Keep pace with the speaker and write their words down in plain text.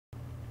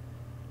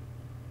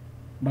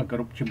បាទគោ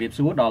រពជំរាប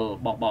សួរដល់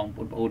បង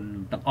ប្អូន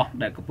ទាំងអស់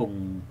ដែលកំពុង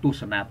ទស្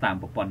សនាតាម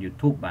ប្រព័ន្ធ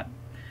YouTube បា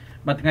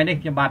ទថ្ងៃនេះ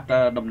ខ្ញុំបាទ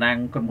តំណាង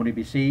ក្រុមហ៊ុន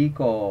EBC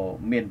ក៏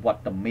មានវ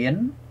ត្តមាន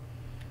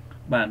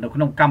បាទនៅក្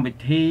នុងកម្មវិ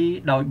ធី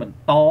ដោយបន្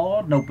ត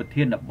នៅប្រ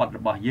ធានបទរ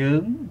បស់យើ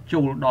ង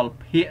ចូលដល់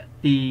ភាគ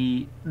ទី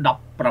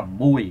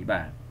16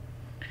បាទ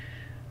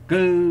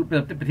គឺ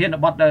ប្រធាន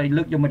បទដែល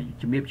លើកយកមក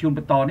ជំរាបជូនប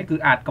ន្តនេះគឺ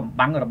អាចកំ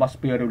បាំងរបស់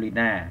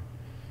Spirulina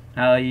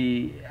ហើយ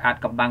អាច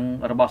កំបាំង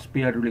របស់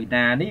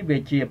Spirulina នេះវា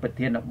ជាប្រ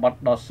ធានបទ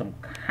ដ៏សំ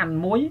ខាន់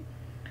មួយ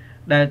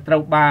ដែលត្រូ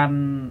វបាន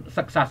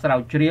សិក្សាស្រាវ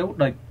ជ្រាវ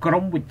ដោយក្រុ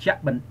មវិជ្ជ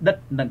បណ្ឌិត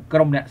និងក្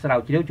រុមអ្នកស្រាវ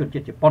ជ្រាវជនជា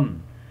តិជប៉ុន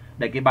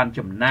ដែលគេបាន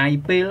ចំណាយ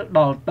ពេលដ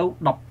ល់ទៅ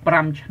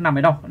15ឆ្នាំ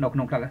ឯណោះនៅក្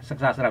នុងការសិ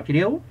ក្សាស្រាវជ្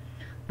រាវ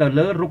ទៅ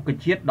លើរុក្ខ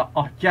ជាតិដ៏អ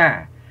ស្ចារ្យ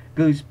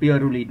គឺ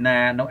Spirulina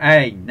នោះឯ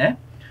ងណា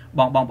ប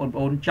ងប្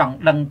អូនចង់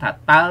ដឹងថា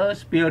តើ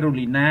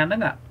Spirulina ហ្នឹ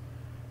ង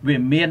វា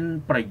មាន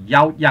ប្រ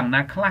យោជន៍យ៉ាង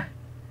ណាខ្លះ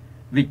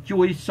វា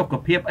ជួយសុខ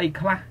ភាពអី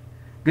ខ្លះ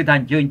គឺថា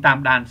អញ្ជើញតាម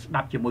ដានស្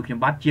ដាប់ជាមួយខ្ញុំ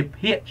បាទជា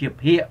ភាគ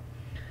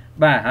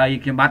បាទហើយ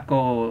ខ្ញុំបាទ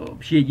ក៏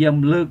ព្យាយាម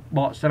លើកប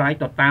កស្រាយ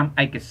ទៅតាម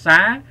ឯកសា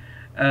រ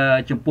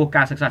ចំពោះ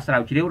ការសិក្សាស្រា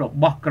វជ្រាវរ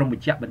បស់ក្រុមវិ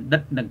ជ្ជបណ្ឌិ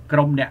តនិងក្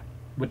រុមអ្នក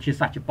វិទ្យា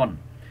សាស្ត្រជប៉ុន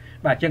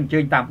បាទអញ្ជើ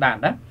ញតាមដាន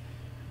ណា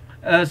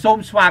សូម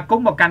ស្វាគម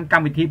ន៍មកកាន់ក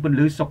ម្មវិធីពន្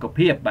លឺសុខ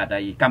ភាពបាទហើ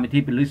យកម្មវិធី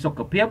ពន្លឺសុខ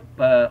ភាព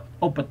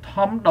ឧបត្ថ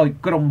ម្ភដោយ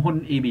ក្រុមហ៊ុន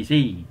EBC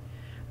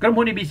ក្រុម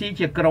ហ៊ុន EBC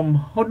ជាក្រុម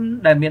ហ៊ុន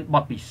ដែលមានប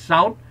ទពិ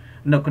សោធន៍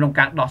នៅក្នុង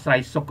ការដោះស្រាយ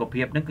សុខ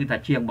ភាពនឹងគឺថា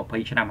ជាង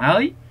20ឆ្នាំហើ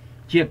យ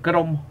ជាក្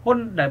រុមហ៊ុន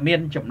ដែលមាន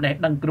ចំណេះ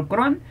ដឹងគ្រប់គ្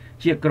រាន់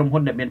ជាក្រុមហ៊ុ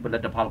នដែលមានផលិ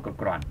តផលគ្រប់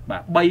គ្រាន់បា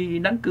ទ3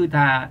ហ្នឹងគឺ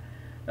ថា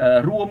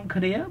រួម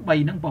គ្នា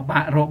3ហ្នឹងពិបា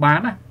ករកបាន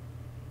ណា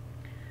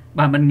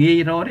បាទมันងាយ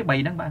រកទេ3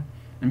ហ្នឹងបាទ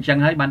អញ្ចឹង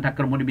ហើយបានថា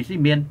ក្រុមហ៊ុន EBC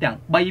មានទាំង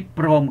3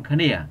ព្រមគ្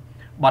នា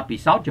បទពិ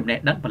សោធន៍ចំណេះ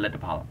ដឹងផលិត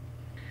ផល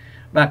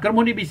បាទក្រុម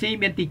ហ៊ុន EBC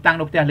មានទីតាំង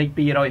នៅផ្ទះលេខ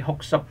266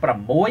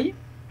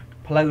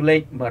ផ្លូវលេ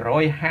ខ150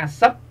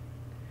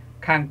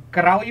ខាង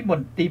ក្រោយម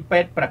ន្ទីរពេ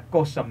ទ្យប្រ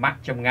កុសមៈ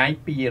ចម្ងាយ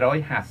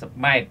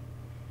250ម៉ែត្រ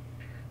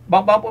ប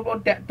ងប្អូន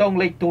តាក់ទង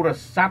លេខទូរ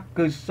ស័ព្ទ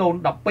គឺ012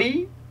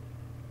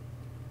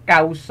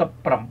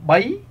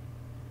 98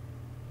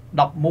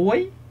 11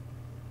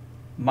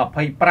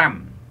 25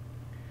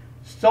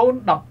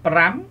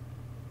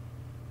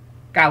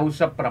 015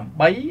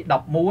 98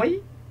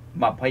 11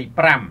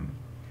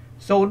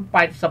 25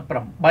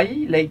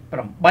 088លេខ8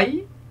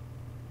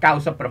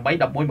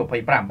 98 11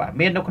 25បាទ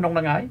មាននៅក្នុងហ្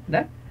នឹងហើយ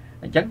ណា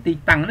អញ្ចឹងទី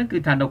តាំងហ្នឹងគឺ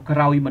ថានៅក្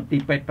រោយមន្ទី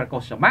រពេទ្យប្រកុ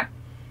សមៈ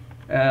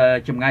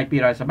ចម្ងាយ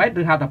250ម៉ែត្រ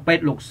ឬហៅថាពេទ្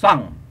យលោកស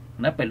ង្ឃ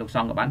ណាពេទ្យលោកស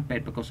ង្ឃក៏បានពេ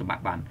ទ្យប្រកុសមៈ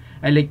បាន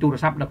ហើយលេខទូរ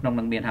ស័ព្ទនៅក្នុង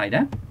នឹងមានហើយ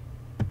ណា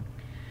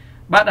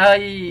បាទហើ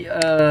យ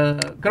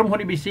ក្រុមហ៊ុន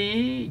EBC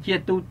ជា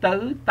ទូទៅ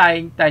តែង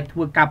តែធ្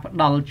វើការផ្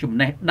ដល់ចំ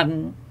ណេះដឹង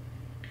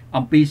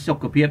អំពីសុ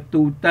ខភាព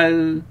ទូទៅ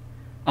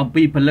អំ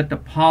ពីផលិត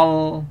ផល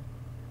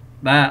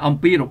បាទអំ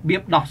ពីរបៀ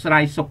បដោះស្រា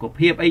យសុខ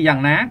ភាពអីយ៉ាង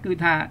ណាគឺ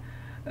ថា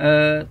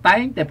តែ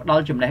ងតែផ្ដ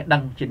ល់ចំណេះដឹ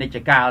ងជានិច្ច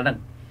កាលហ្នឹង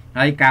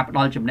ហើយការផ្ដ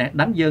ល់ចំណេះ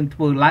ដឹងយើងធ្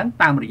វើឡើង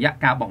តាមរយៈ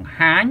ការបង្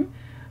ហាញ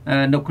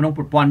នៅក្នុង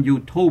ប្រព័ន្ធ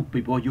YouTube ពី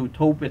ព្រោះ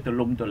YouTube វាទូ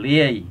លំទូ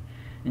លាយ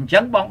អញ្ចឹ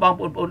ងបង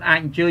ប្អូនអាច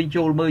អញ្ជើញ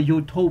ចូលមើល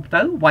YouTube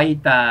ទៅវាយ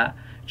តា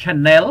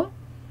Channel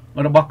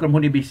របស់ក្រុមហ៊ុ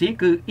ន EBC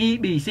គឺ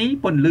EBC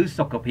ពន្លឺ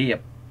សុខភាព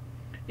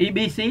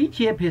EBC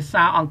ជាភា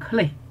សាអង់គ្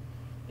លេស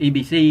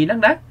EBC ហ្នឹង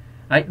ណា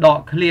ហើយដក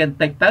ឃ្លាបន្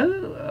តិចទៅ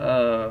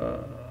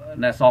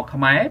នៅសខ្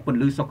មែរពន្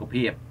លឺសុខ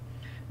ភាព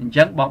អញ្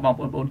ចឹងបង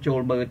ប្អូនចូល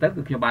មើលទៅ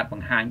គឺខ្ញុំបាទប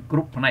ង្ហាញគ្រ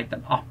ប់ផ្នែក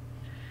ទាំងអស់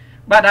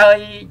បាទហើយ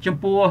ចំ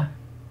ពោះ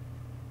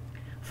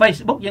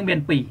Facebook យើងមាន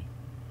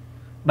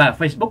2បាទ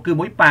Facebook គឺ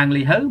មួយប៉ាង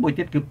លីហៅមួយ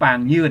ទៀតគឺប៉ាង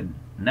ញឿន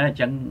ណាអញ្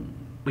ចឹង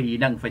ពីរ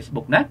ហ្នឹង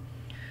Facebook ណា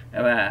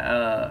បាទ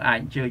អាច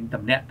អញ្ជើញ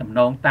តំណាក់តំណ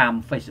ងតាម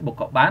Facebook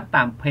ក៏បាន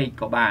តាម Page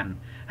ក៏បាន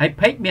ហើយ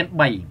Page មាន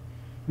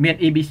3មាន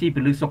EBC ព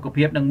លឺសុខ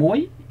ភាពនឹងមួយ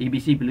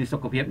EBC ពលឺសុ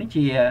ខភាពនេះ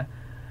ជា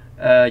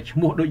ឈ្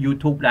មោះដូច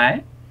YouTube ដែរ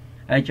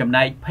ហើយចំ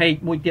ណែក Page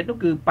មួយទៀតនោះ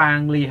គឺប៉ាង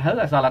លីហៅ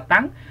អសរ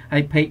តាំងហើ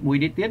យ Page មួយ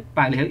នេះទៀត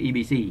ប៉ាងលីហៅ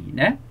EBC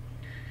ណា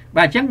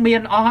បាទអញ្ចឹងមា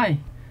នអស់ហើយ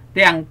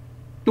ទាំង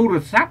ទូរ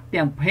ស័ព្ទ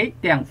ទាំង Page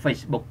ទាំង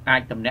Facebook អា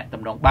ចតំណាក់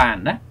តំណងបាន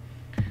ណា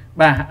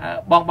បាទ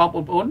បងប្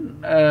អូន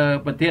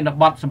ប្រធាន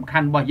បទសំខា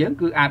ន់របស់យើង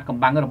គឺអាចកំ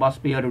បាំងរបស់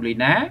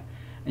Spirulina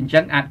អញ្ចឹ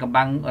ងអាចកំ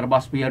បាំងរប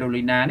ស់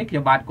Spirulina នេះខ្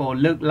ញុំបាទក៏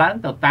លើកឡើង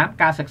ទៅតាម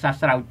ការសិក្សា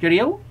ស្រាវជ្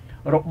រាវ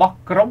របស់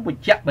ក្រុមវិ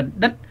ជ្ជបណ្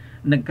ឌិត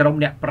និងក្រុម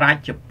អ្នកប្រាជ្ញ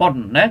ជប៉ុន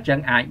ណាអញ្ចឹង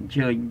អាចអញ្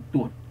ជើញ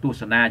ទស្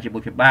សនាជាមួ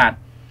យខ្ញុំបាទ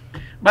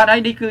ហើយ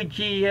នេះគឺ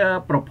ជា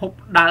ប្រភព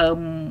ដើម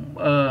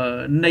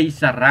នៃ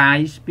សារ៉ាយ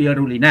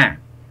Spirulina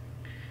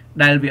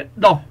ដែលវា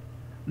ដុះ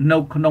នៅ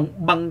ក្នុង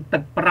បឹងទឹ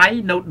កប្រៃ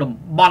នៅតំ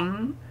បន់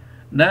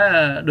ណា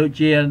ដូច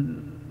ជា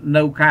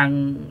នៅខាង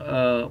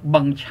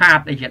បឹងឆាត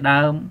អីជា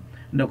ដើម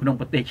នៅក្នុង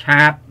ប្រទេស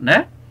ឆាតណា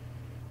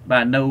បា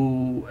ទនៅ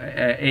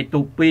អេ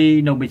តូពី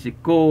នៅមេស៊ី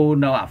កូ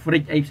នៅអាហ្វ្រិ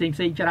កអីផ្សេង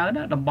ច្រើន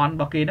ណាតំបន់រ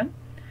បស់គេហ្នឹង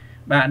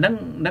បាទហ្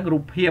នឹងរូ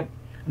បភាព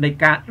នៃ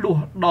ការដួស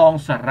ដង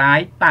សារ៉ាយ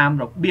តាម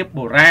របៀប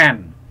បុរាណ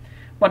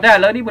ប៉ុន្តែឥ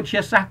ឡូវនេះវិទ្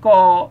យាសាស្ត្រក៏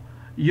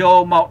យក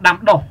មកដាំ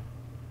ដុះ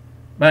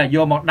បាទយ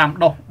កមកដាំ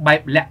ដុះបែ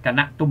បលក្ខ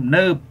ណៈទំ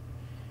នើប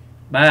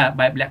បាទ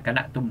បែបលក្ខ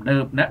ណៈទំនើ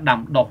បណាដាំ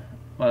ដុះ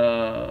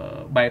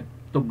បែប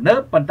ទំនើ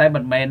បប៉ុន្តែ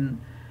មិនមែន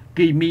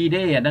គីមី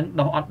ទេអាហ្នឹង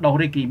ដោះអត់ដោះ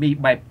ទេគីមី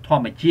បែបធ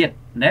ម្មជាតិ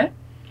ណា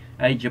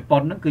ហើយជប៉ុ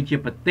នហ្នឹងគឺជា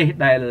ប្រទេស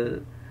ដែល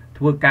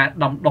ធ្វើការ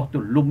ដំដុះទូ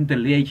លំទូ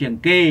លាយជាង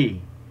គេ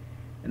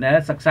ណា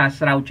សិក្សា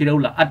ស្រាវជ្រាវ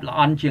ល្អិតល្អ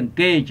ន់ជាង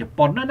គេជ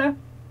ប៉ុនណា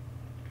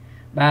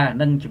បាទ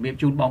នឹងជំរាប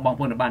ជូនបងប្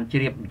អូនបានជ្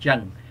រាបអញ្ចឹង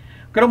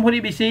ក្រុមហ៊ុន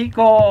EBC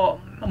ក៏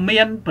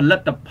មានផលិ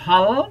តផ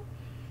ល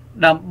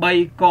ដើម្បី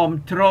គ្រប់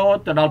គ្រង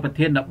ទៅដល់ប្រ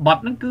ធានបទ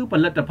ហ្នឹងគឺផ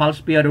លិតផល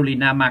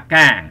Spirulina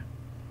maca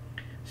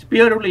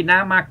Spirulina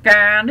maca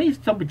នេះ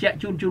សូមបញ្ជាក់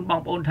ជូនបង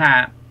ប្អូនថា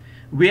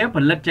វាផ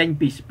លិតចេញ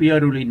ពី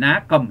Spirulina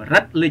កម្រិ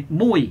តលេខ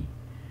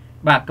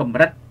1បាទកម្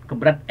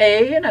រិត A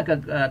ណាគឺ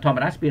ធម្ម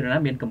តា Spirulina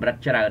មានកម្រិត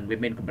ច្រើនវា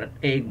មានកម្រិត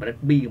A កម្រិត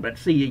B កម្រិត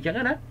C អញ្ចឹង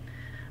ណា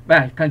បា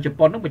ទខាងជ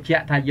ប៉ុននឹងបញ្ជា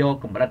ក់ថាយក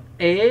កម្រិត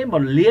A ម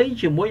កលាយ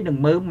ជាមួយនឹង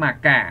មើម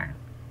maca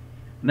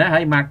ណាហើ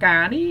យ maca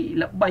នេះ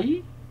ល្បី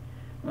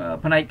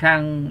ផ្នែកខា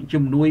ង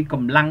ជំនួយក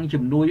ម្លាំង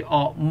ជំនួយអ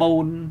រម៉ូ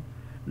ន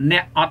អ្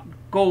នកអត់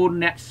កូន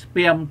អ្នកស្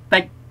ពាម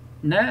តិច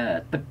ណា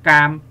ត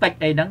កាមតិច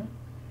អីហ្នឹង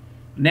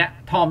អ្នក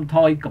ថមថ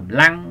យកម្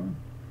លាំង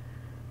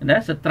ណា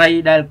ស្ត្រី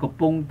ដែលកំ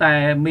ពុងតែ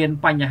មាន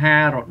បញ្ហា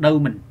រដូវ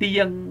មិនទៀ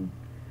ង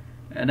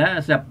ណា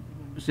ស្រាប់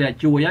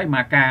ជួយឲ្យ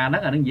maca ហ្នឹ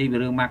ងអានឹងនិយាយពី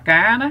រឿង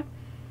maca ណា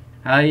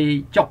ហើយ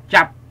ចុក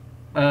ចាប់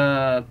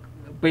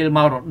ពេលម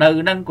ករដូវ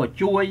ហ្នឹងក៏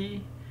ជួយ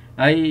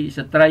ហើយ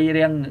ស្ត្រី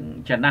រៀង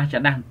ចំណាស់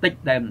បន្តិច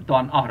ដែលមិនទា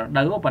ន់អស់រ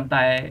ដូវប៉ុន្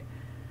តែ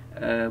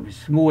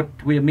ស្ងួត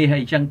ទ្វាមាស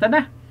អីចឹងទៅ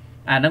ណា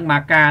អាហ្នឹង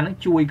maca ហ្នឹង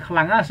ជួយខ្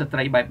លាំងណាស់ស្ត្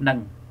រីបែបហ្នឹង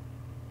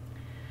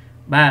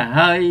បាទ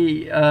ហើយ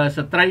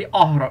ស្ត្រីអ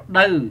ស់រ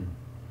ដូវ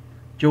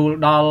ចូល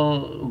ដល់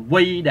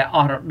វ័យដែលអ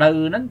ស់រដូវ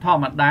ហ្នឹងធ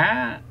ម្មតា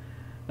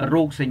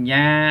រោគសញ្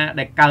ញា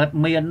ដែលកើត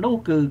មាននោះ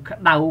គឺក្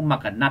តៅមក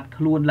កណាត់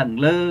ខ្លួនឡើង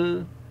លើ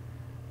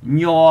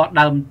ញ័រ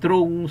ដើមទ្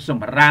រូងស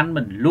ម្រាន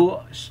មិនលក់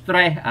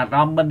stress អារ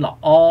ម្មណ៍មិនល្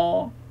អ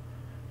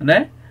ណា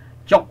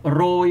ចុក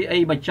រយអី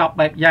បញ្ចប់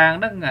បែបយ៉ាង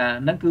ហ្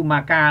នឹងគឺ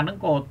maca ហ្នឹង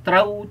ក៏ត្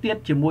រូវទៀត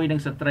ជាមួយនឹង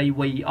ស្ត្រី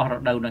វ័យអស់រ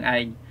ដូវនឹងឯ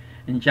ង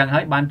អញ្ចឹងហើ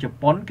យបានជ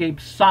ប៉ុនគេ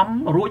ផ្សំ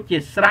រួចជា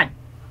ស្រេច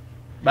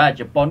បាទ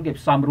ជប៉ុនគេ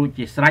ផ្សំរួច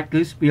ជាស្រេច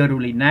គឺ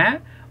Spirulina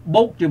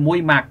បូកជាមួយ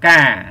maca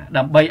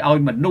ដើម្បីឲ្យ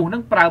មនុស្សហ្នឹ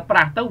ងប្រើប្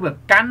រាស់ទៅវា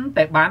កាន់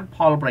តែបានផ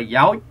លប្រ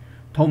យោជន៍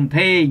ធំ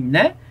ធេង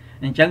ណា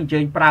អញ្ចឹងអញ្ជើ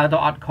ញប្រើទៅ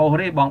អត់ខុស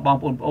ទេបងប្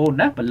អូន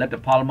ណាផលិត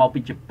ផលមក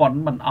ពីជប៉ុន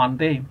មិនអន់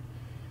ទេ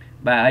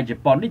បាទហើយជ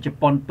ប៉ុននេះជ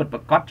ប៉ុនពិតប្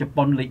រាកដជ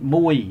ប៉ុនលេខ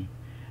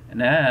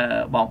1ណា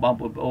បង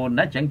ប្អូន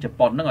ណាអញ្ចឹងជ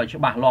ប៉ុនហ្នឹងឲ្យ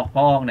ច្បាស់លាស់ផ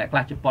ងអ្នកខ្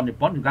លះជប៉ុនគឺ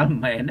មិន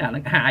មែនអាហ្នឹ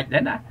ងអាចដែ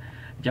រណា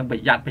អញ្ចឹងប្រ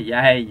យ័ត្នប្រយែ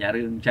ង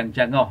រឿងអញ្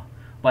ចឹងហ៎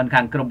ប៉ុន្តែ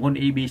ខាងក្រុមហ៊ុន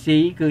EBC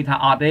គឺថា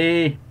អត់ទេ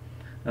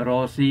រ៉ូ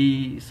ស៊ី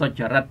សុច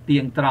រិតទៀ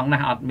ងត្រង់ណា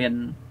ស់អត់មាន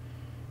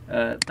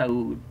ទៅ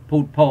ភូ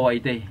តផោអី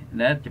ទេ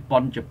ណាជប៉ុ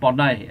ន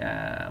ហើយ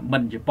មិ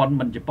នជប៉ុន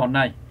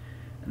ហើយ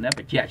ណាប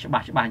ញ្ជាក់ច្បា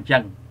ស់អញ្ចឹ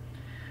ង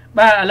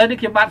បាទឥឡូវនេះ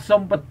ខ្ញុំបាទសូ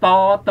មបន្ត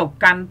ទៅ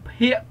កាន់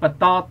ភាគបន្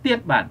តទៀត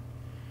បាទ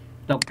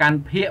ទៅកាន់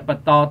ភាគប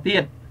ន្តទៀ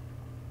ត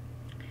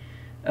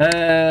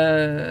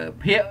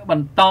ភាគប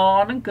ន្ត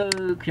ហ្នឹងគឺ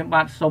ខ្ញុំ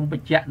បាទសូមប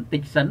ញ្ជាក់បន្តិ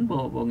ចសិនព្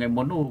រោះថ្ងៃ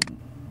មុននោះ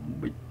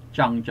ច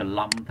ង់ច្រ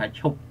ឡំថា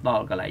ឈប់ដ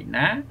ល់កន្លែង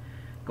ណា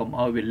កុំ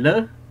ឲ្យវាលើ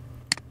ស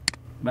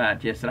បាទអ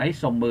ធិស្ឋាន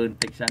សូមមើលប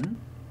ន្តិចសិន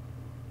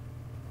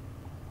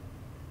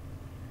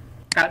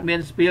កើតមាន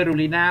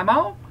Spirulina ម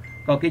ក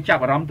ក៏គេចា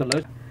ប់អារម្មណ៍ទៅលើ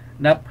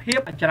នៅភា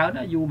ពច្រើន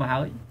យូរមក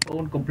ហើយប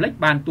ងកុំភ្លេច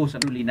បានទស្ស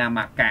Spirulina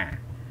maca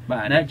បា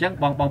ទណាអញ្ចឹង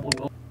បងប្អូន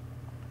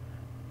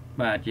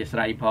បាទអធិស្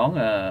ឋានផង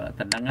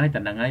តំណឹង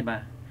ហើយបា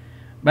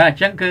ទអ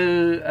ញ្ចឹងគឺ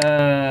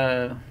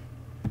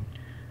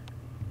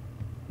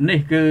នេះ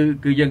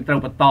គឺយើងត្រូវ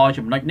បន្ត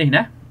ចំណុចនេះ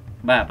ណា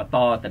បាទបន្ត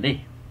ទៅនេះ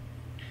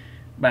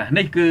បាទ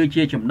នេះគឺ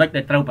ជាចំណុច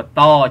ដែលត្រូវបន្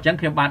តអញ្ចឹង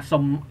ខ្ញុំបាទសូ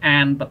មអា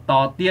នបន្ត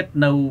ទៀត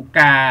នៅ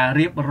ការ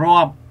រៀប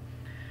រាប់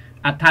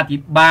អត្ថាធិ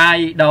ប្បាយ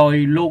ដោយ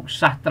លោក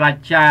សាស្ត្រា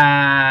ចារ្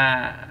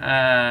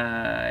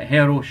យ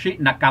Hiroshi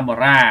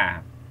Nakamura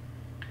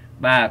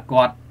បាទ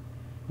គាត់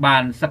បា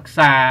នសិក្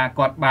សា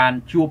គាត់បាន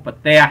ជួបប្រ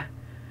ទះ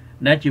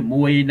នៅជា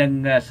មួយនឹង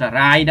សា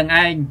រាយនឹង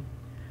ឯង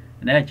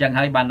ណាអញ្ចឹង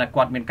ហើយបានតែ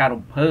គាត់មានការ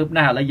រំភើប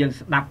ណាស់ឥឡូវយើង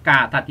ស្ដាប់ការ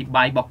អត្ថាធិប្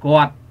បាយរបស់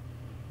គាត់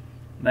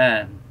បា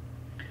ទ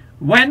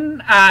When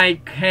I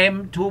came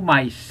to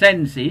my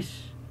senses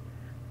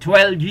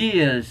 12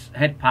 years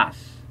had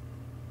passed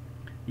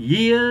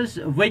years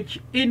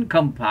which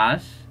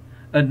encompass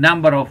a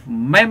number of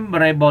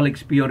memorable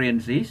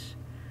experiences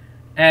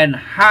and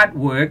hard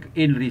work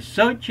in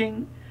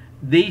researching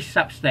these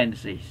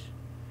substances.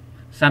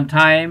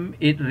 Sometimes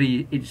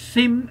it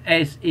seemed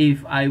as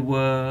if I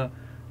were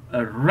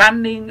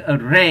running a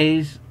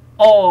race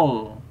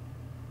all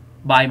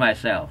by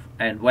myself.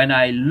 And when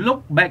I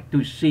look back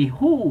to see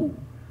who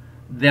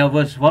there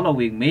was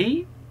following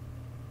me,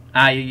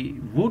 I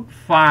would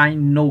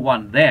find no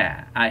one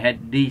there. I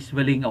had this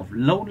feeling of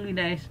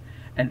loneliness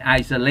and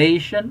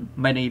isolation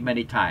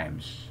many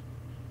times.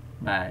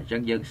 បាទអញ្ចឹ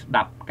ងយើងស្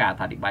ដាប់ការអ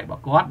ធិប្បាយរប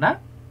ស់គាត់ណា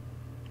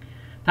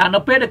ថានៅ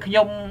ពេលដែលខ្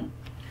ញុំ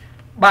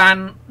បាន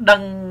ដឹ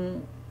ង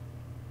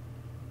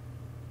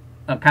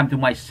come to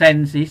my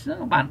senses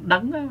បានដឹ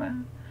ង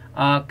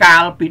កា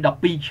លពី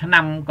12ឆ្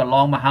នាំកន្ល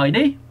ងមកហើយ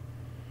នេះ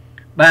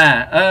បាទ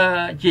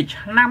ជា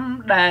ឆ្នាំ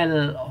ដែល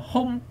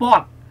ហុំព័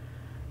ទ្ធ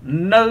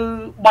នៅ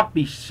បទ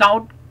ពិសោ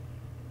ធន៍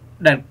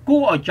ដែលគួ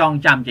រឲ្យចង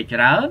ចាំជាច្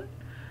រើន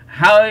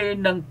ហើយ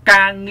នឹង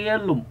ការងារ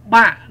លំ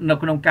បាកនៅ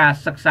ក្នុងការ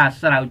សិក្សា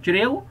ស្រាវជ្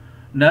រាវ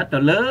នៅទៅ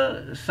លើ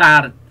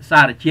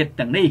សារជាតិ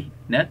ទាំងនេះ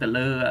ណាទៅ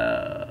លើ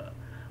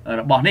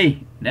របស់នេះ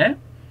ណា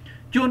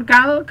ជួន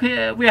កាល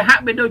វាហា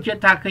ក់បីដូចជា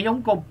ថាខ្ញុំ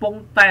កំពុង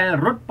តែ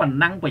រត់ប៉ុណ្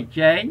ណឹងបញ្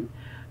ចេញ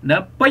នៅ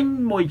ពេញ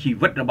មួយជី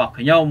វិតរបស់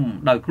ខ្ញុំ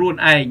ដោយខ្លួន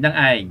ឯងនឹង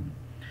ឯង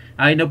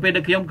ហើយនៅពេល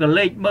ដែលខ្ញុំក៏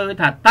លេចមើល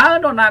ថាតើន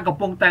រណាកំ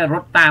ពុងតែរ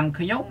ត់តាម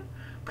ខ្ញុំ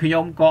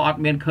ក៏អត់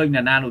មានឃើញន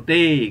រណានោះ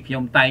ទេខ្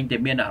ញុំតែងតែ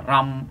មានអារ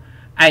ម្មណ៍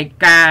ឯ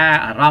កា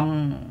អារម្ម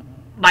ណ៍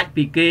ដាច់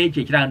ពីគេ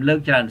ជាច្រើនលើក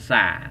ច្រើន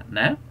សារ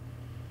ណា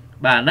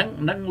បាទហ្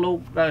នឹងលោក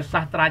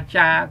សាស្ត្រា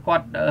ចារ្យគា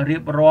ត់រៀ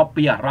បរាប់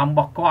ពីអារម្មណ៍រ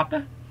បស់គាត់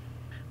ណា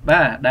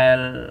បាទដែល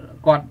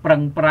គាត់ប្រឹ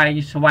ងប្រែង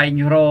ស្វែ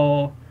ងរ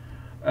ក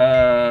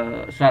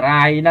សា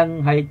រាយហ្នឹង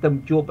ហើយទៅ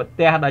ជួបប្រ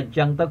ទេសដល់អញ្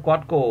ចឹងទៅគា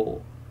ត់ក៏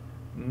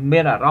មា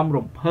នអារម្មណ៍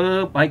រំភើ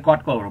បហើយគា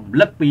ត់ក៏រំ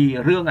លឹកពី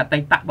រឿងអតី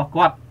តរបស់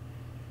គាត់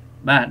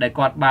បាទដែល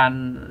គាត់បាន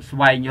ស្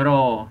វែងរ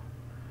ក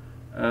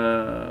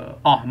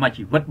អស់មួយ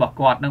ជីវិតរបស់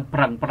គាត់នឹងប្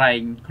រឹងប្រែង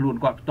ខ្លួន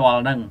គាត់ផ្ទាល់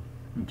ហ្នឹង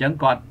អញ្ចឹង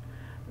គាត់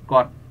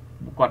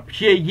ព្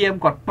យាយាម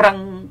គាត់ប្រឹង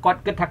គា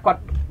ត់គិតថាគា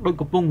ត់ដូច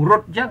កំពុងរ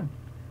ត់អញ្ចឹង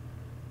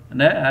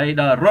ណាហើយ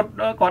ដល់រត់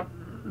គាត់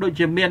ដូច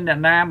ជាមានអ្នក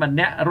ណាម្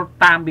នាក់រត់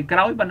តាមពីក្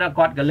រោយប៉ុន្តែ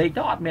គាត់ក៏លេច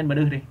ទៅអត់មានម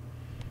នុស្សទេ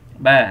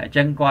បាទអញ្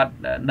ចឹងគាត់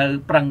នៅ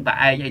ប្រឹងតែ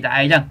ឯងអីតែឯង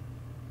អញ្ចឹង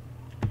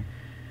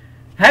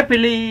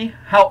Happily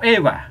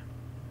however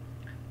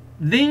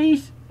this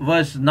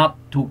was not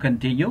to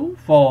continue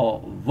for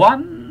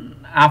one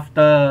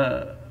after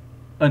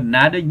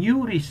another new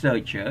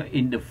researcher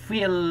in the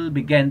field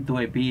began to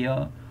appear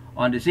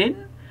on the scene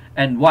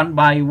and one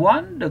by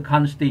one the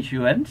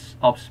constituents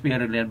of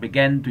spirulina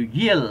began to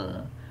yield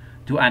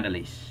to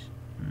analysts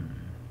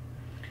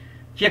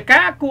ជា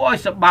ការគួរឲ្យ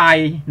សប្បាយ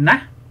ណា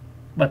ស់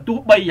បើទោះ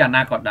បីយ៉ាង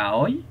ណាក៏ដោ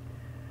យ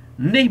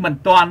នេះមិន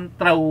ទាន់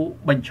ត្រូវ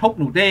បញ្ឈប់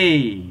នោះទេ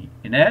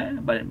ណា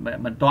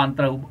មិនទាន់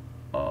ត្រូវ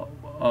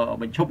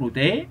បញ្ឈប់នោះ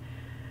ទេ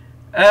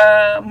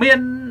មាន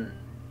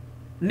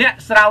អ្នក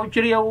ស្រាវ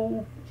ជ្រាវ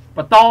ប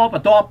ន្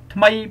តថ្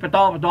មីបន្ត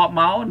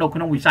មកនៅក្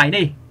នុងវិស័យ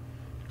នេះ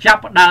ចា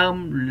ប់ផ្ដើម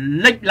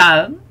លេចឡើ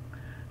ង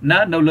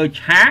នៅលើ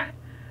ឆាក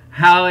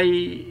ហើយ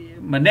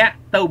ម្នាក់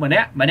ទៅម្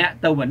នាក់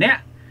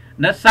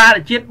នៅសារ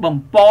ជាតិបំ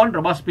ពន់រ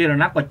បស់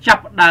Spirulina ក៏ចា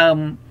ប់ផ្ដើម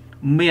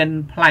មាន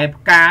ផ្លែ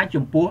ផ្កា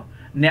ចំពោះ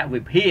អ្នក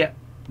វិភាគ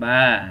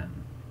បាទ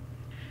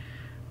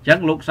អញ្ចឹង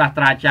លោកសាស្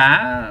ត្រាចារ្យ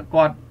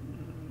គាត់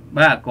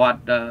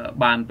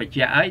បានបញ្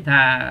ជាក់ឲ្យ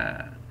ថា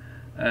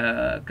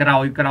ក្រោ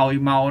យ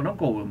មកនោះ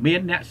ក៏មា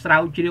នអ្នកស្រា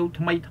វជ្រាវ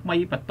ថ្មី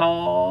បន្ត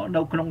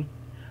នៅក្នុង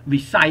វិ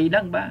ស័យហ្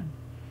នឹងបាទ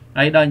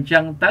ហើយដល់អញ្ចឹ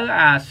ងទៅ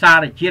អាសា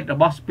រជាតិរ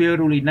បស់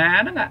Spirulina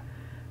ហ្នឹងណា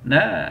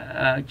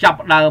ចា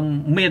ប់ដើម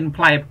មាន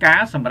ផ្លែផ្កា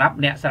សម្រាប់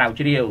អ្នកស្រាវ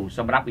ជ្រាវស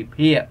ម្រាប់វិ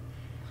ភាគ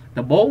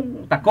ដំបូង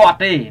តគាត់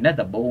ទេណា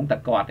ដំបូងត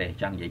គាត់ទេ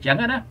ចឹងនិយាយចឹង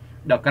ណា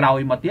ដល់ក្រោយ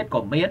មកទៀត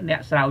ក៏មានអ្ន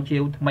កស្រាវជ្រា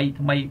វថ្មី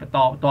បន្ត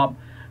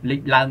លេ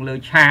ចឡើងលើ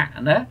ឆាក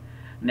ណា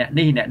អ្នក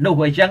នេះអ្នកនោះ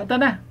អីចឹងទៅ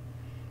ណា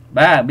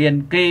បាទមាន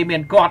គេមា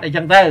នគាត់អី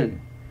ចឹងទៅ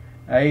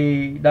ហើយ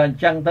ដល់អ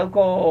ញ្ចឹងទៅ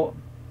ក៏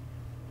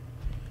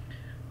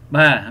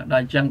បាទដ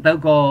ល់អញ្ចឹងទៅ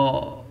ក៏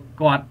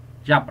គាត់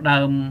ចាប់ដើ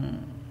ម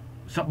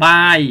ស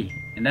បាយ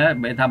ណា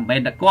មិនថាមិនមែន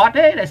តែគាត់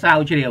ទេដែលស្រាវ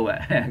ជ្រាវ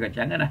ក៏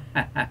ចឹងណា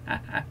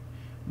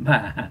បា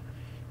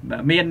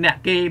ទមានអ្នក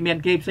គេមាន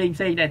គេផ្សេង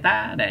ដែរតា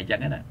ដែលអញ្ចឹ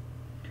ងណា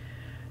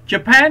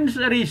Japan's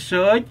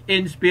research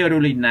in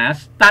Spirulina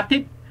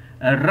started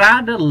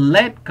rather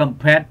late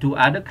compared to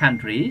other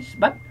countries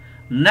but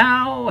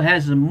now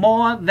has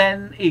more than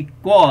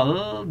equal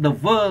the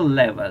world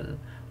level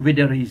with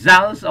the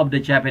results of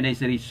the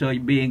Japanese research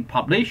being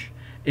published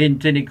in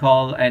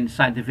technical and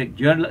scientific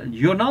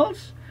journals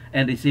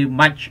and receive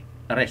much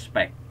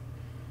respect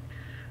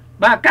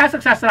បាទការសិ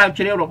ក្សាស្រាវ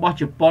ជ្រាវរបស់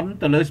ជប៉ុន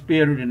ទៅលើ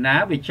Spirulina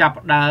វាចាប់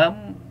ដើម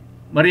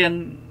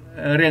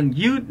រៀង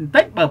យឺតបន្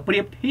តិចបើប្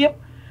រៀបធៀប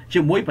ជា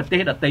មួយប្រទេ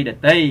សដ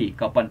ទៃ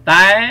ក៏ប៉ុន្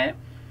តែ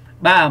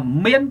បាទ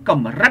មានក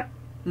ម្រិត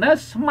នៅ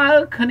ស្មើ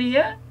គ្នា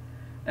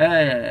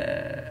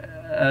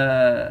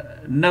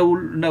នៅ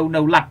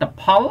លទ្ធ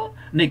ផល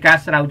នៃការ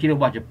ស្រាវជ្រាវរ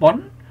បស់ជប៉ុន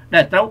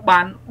ដែលត្រូវ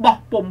បានបោះ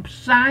ពុម្ពផ្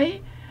សាយ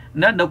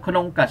នៅក្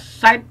នុងកា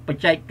សែតប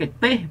ច្ចេក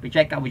ទេសបច្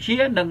ចេកវិទ្យា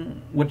និង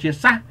វិទ្យា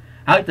សាស្ត្រ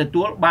ហើយទ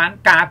ទួលបាន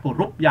ការគោ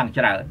រពយ៉ាង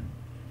ច្រើន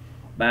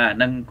បាទ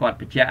នឹងគាត់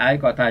បញ្ជាក់ឲ្យ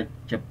គាត់ថា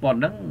ជប៉ុន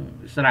ហ្នឹង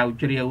ស្រាវ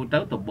ជ្រាវទៅ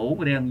ដំបូង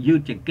រៀងយឺ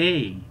តជាងគេ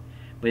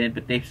ពេល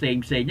ប្រទេសផ្សេង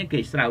ហ្នឹងគេ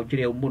ស្រាវជ្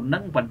រាវមុនហ្នឹ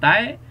ងប៉ុន្តែ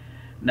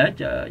នៅ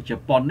ជ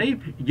ប៉ុននេះ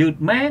យឺត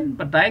មែន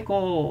ប៉ុន្តែ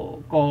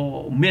ក៏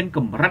មានក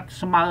ម្រិត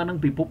ស្មើនឹង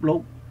ពិភពលោ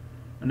ក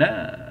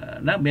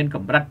ណាមានក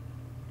ម្រិត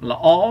ល្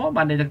អ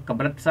បានក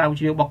ម្រិតស្រាវ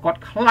ជ្រាវរបស់គាត់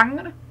ខ្លាំង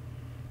ណា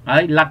ហើ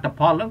យលទ្ធ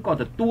ផលហ្នឹងក៏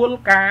ទទួល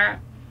ការ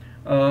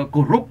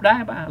គោរពដែរ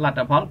បាទលទ្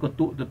ធផលក៏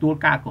ទទួល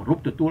ការគោរព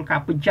ទទួលការ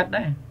ពេញចិត្ត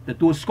ដែរទ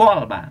ទួលស្គាល់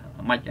បាទ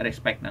much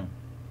respect ហ្នឹង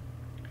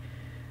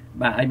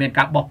បាទហើយមាន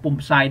ការបោះពុម្ព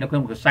ផ្សាយនៅក្នុ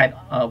ងកាសែត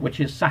វិទ្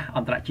យាសាស្ត្រអ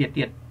ន្តរជាតិ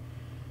ទៀត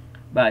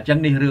បាទអញ្ចឹង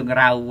នេះរឿង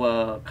រ៉ាវ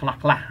ខ្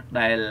លះ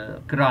ដែល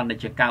គ្រាន់តែ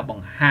ជាការប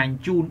ង្ហាញ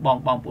ជូនបង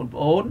ប្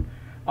អូន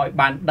ឲ្យ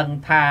បានដឹង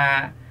ថា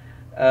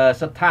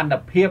ស្ថាន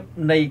ភាព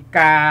នៃ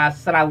ការ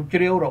ស្រាវជ្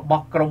រាវរប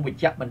ស់ក្រមវិ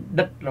ជ្ជបណ្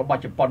ឌិតរបស់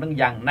ជប៉ុននឹង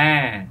យ៉ាងណា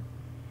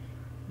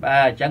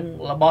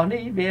chẳng là bò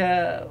ní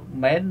về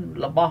mến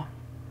là bò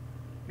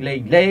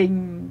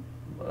lên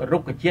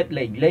rút cái chiết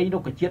lên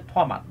rút cái chiết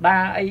thoa mặt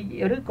đa ấy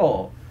đứa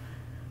cổ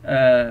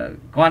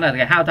còn là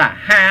cái hao thả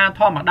ha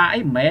thoa mặt đa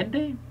ấy mến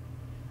đấy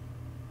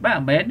bà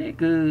mến đấy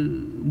cứ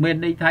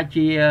mình đi thay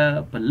chi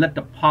phần lật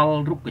tập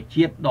hall rút cái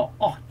chiết đó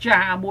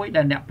cha mũi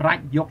đàn nẹp rạch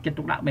dọc trên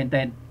trục đạo bên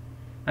tên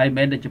hay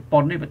mến để chụp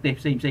pon đấy và tiếp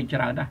sinh cho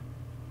ra đó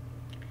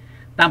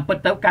tam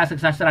bật tấu ca sắc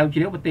xa sào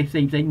chiếu và tiếp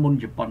sinh môn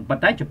chụp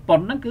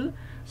pon nó cứ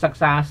sắc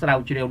xa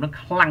sào chiếu nó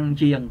khăng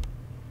chiêng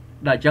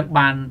để cho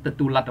bạn từ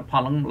tu lật tập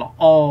hall nó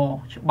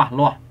bạc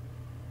lo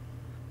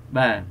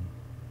bà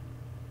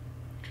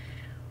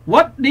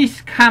what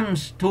this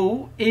comes to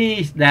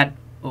is that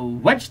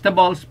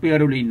vegetable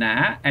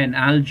spirulina and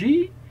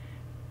algae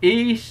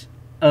is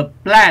a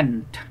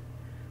plant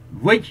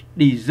which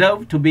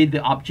deserve to be the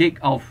object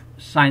of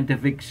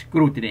scientific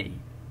scrutiny.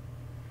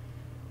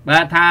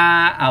 Và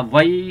tha ở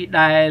vây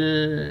đài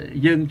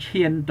dương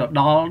chiên tổ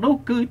đó nó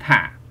cứ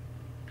thả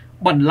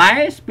bẩn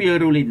lái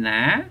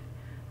spirulina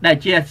để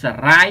chia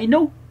sẻ nó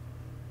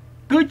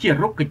cứ chỉ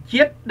rút cái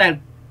chiết để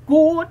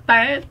cua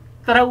té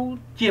trâu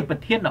chia bật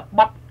thiên ở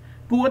bắc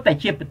cua té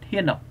chia bật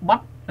thiên ở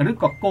bắc rồi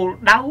có cô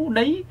đau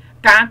đấy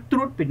cá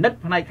truốt bị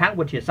nứt này kháng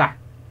vượt chia xa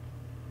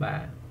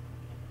và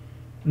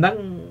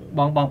nâng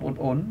bong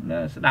ổn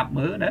sẽ đạp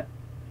mớ đấy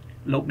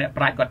lúc này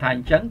phải có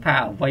thành chấn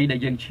thả vây để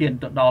dân chiên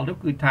tụi đó lúc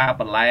cứ thả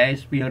bật lại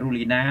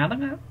spirulina đó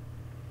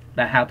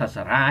để hào thật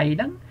sài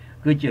đó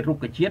cứ chỉ rút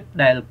cái chiết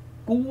để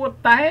cua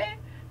té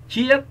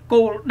chia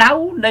cô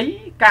đau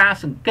đấy cá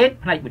sừng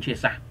kết này vượt chia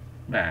xa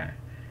và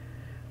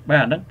bây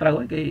giờ nâng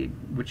trâu cái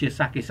vượt chia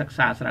xa cái sắc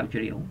xa sao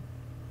chịu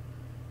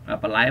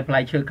và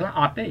lại chơi cái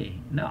ọt đấy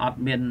nó ọt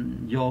miền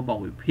vô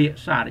bầu phía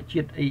xa để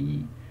chết ấy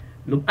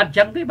lục ắt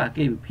trắng thế bà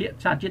kia phía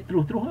xa chết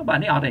tru bà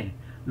này ọt này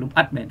lục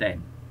ắt mền đèn.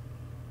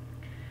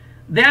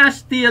 There are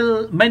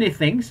still many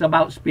things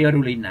about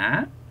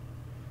spirulina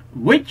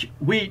which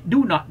we do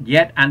not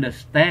yet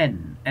understand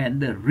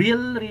and the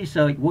real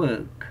research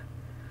work,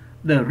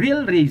 the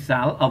real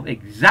result of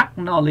exact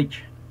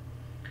knowledge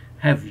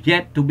have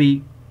yet to be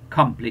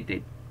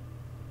completed.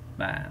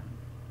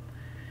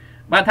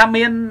 Và tham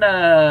miên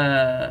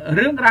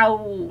rương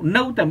rau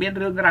nâu từ miên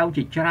rương rau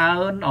chỉ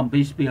trơn om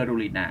pi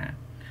spirulina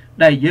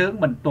để dương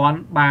mình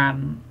toàn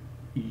bàn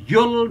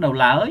dul đầu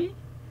lưỡi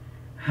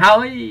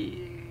hơi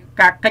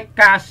các cách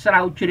ca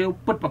sao chiều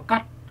bứt bật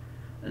cắt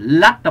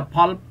lát tập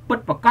hol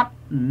bứt bật cắt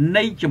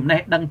nay chùm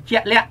này đang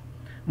chẹt lẹ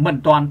mình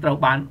toàn trâu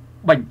bán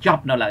bánh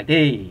chọc nào lại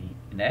thì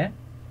đấy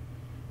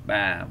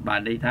bà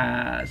đây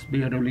tha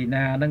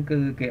spirulina đang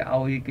cứ cái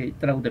oi cái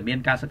trâu từ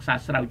miên ca sắc xa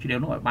sao chiều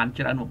nó bán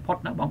chơi ăn một pot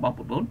nó bong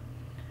một bốn.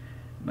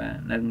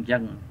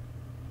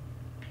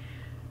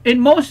 In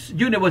most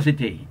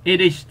universities,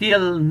 it is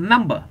still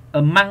number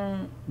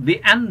among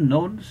the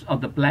unknowns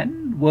of the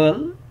plant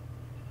world,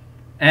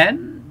 and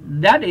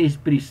that is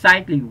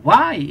precisely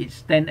why it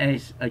stands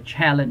as a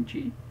challenge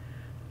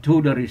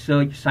to the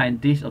research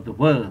scientists of the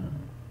world.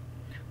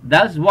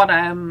 Thus, what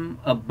I am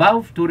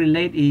about to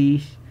relate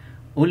is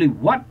only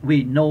what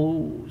we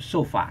know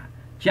so far,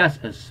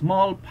 just a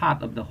small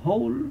part of the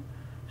whole.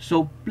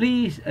 So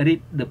please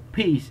read the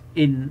piece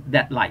in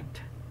that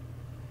light.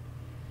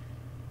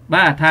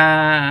 Bà tha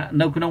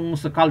nâuក្នុង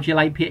សកលវិទ្យា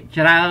ល័យភាគ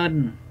ច្រើន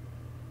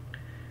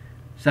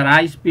សារ៉ា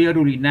យ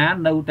spirulina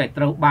នៅតែ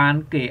ត្រូវបាន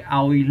គេ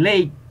ឲ្យលេ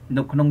ខ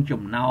នៅក្នុង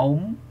ចំណោម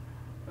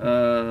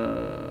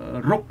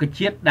រុក្ខ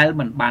ជាតិដែល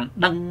មិនបាន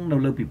ដឹងនៅ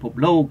លើពិភព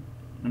លោក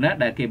ណា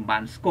ដែលគេមិនបា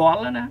នស្គាល់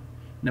ណា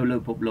នៅលើ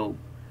ពិភពលោក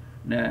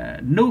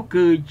នោះ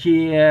គឺជា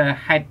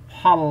ហេតុផ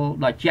ល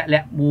ដ៏ជាក់លា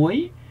ក់មួយ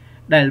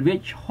ដែលវា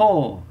ឈរ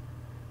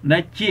នៅ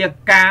ជា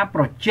ការ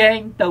ប្រជែង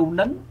ទៅ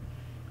នឹង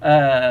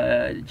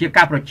ជា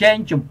ការប្រជែង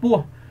ចំពោះ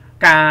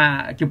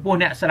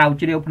អ្នកស្រាវ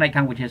ជ្រាវផ្នែក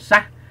ខាងវិទ្យាសា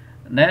ស្ត្រ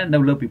ណានៅ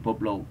លើពិភព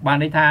លោកបាន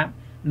ន័យថា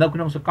នៅក្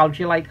នុងសាកលវិទ្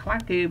យាល័យខ្លះ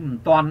គេមិន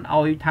ទាន់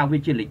ឲ្យថាវា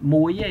ជាលេខ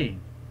1ទេ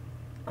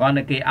គ្រាន់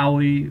តែគេឲ្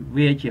យ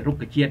វាជារុ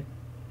ក្ខជាតិ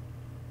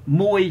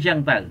1អញ្ចឹង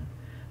ទៅ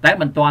តែ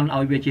មិនទាន់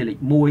ឲ្យវាជាលេខ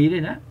1ទេ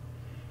ណា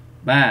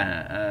បាទ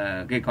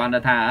គេគ្រាន់តែ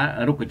ថា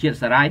រុក្ខជាតិ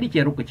សារ៉ាយនេះ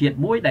ជារុក្ខជាតិ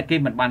មួយដែលគេ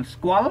មិនបាន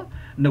ស្គាល់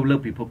នៅលើ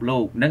ពិភពលោ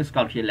កនិងសាក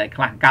លវិទ្យាល័យ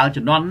ខ្លះកាល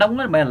ជំនាន់ហ្នឹង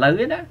មិនមែនឥឡូវ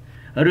ទេណា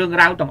រឿង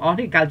រ៉ាវទាំងអស់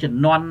នេះកាលជំ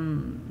នាន់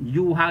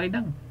យូរហើយហ្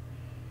នឹង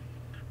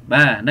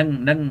បាទនឹង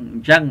អ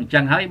ញ្ចឹ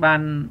ងហើយបា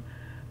ន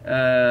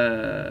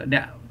អ្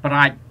នកប្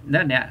រាជ្ញ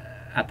អ្នក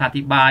អត្ថា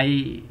ធិប្បាយ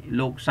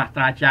លោកសាស្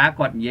ត្រាចារ្យ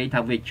គាត់និយាយ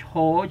ថាវាឈ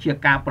រជា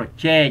ការប្រ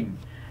ជែង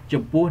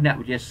ចំពោះអ្នក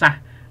វិទ្យាសាស្ត្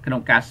រក្នុ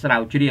ងការស្រា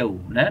វជ្រាវ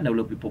ណានៅ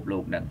លើពិភពលោ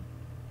កហ្នឹង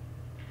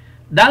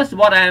That's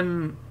what I'm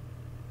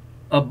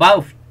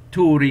about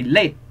to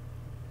relate.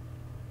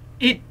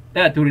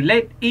 To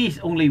relate is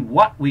only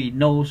what we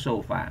know so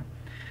far.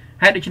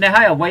 ហើយដូច្នេះ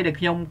ហើយអ្វីដែល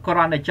ខ្ញុំគ្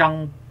រាន់តែចង់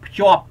ភ្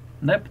ជាប់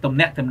នៅទំ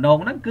នាក់ទំនង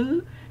ហ្នឹងគឺ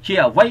ជា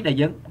អ្វីដែល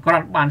យើងគ្រា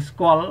ន់បានស្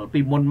គាល់ពី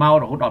មុនមក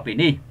រហូតដល់ពេល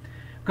នេះ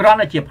គ្រាន់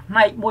តែជាផ្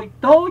នែកមួយ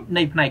តូច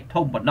នៃផ្នែក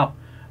ធំប៉ុណ្ណោះ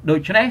ដូ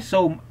ច្នេះ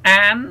សូម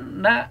អាន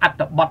ណាអត្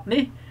ថបទ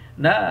នេះ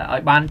ណាឲ្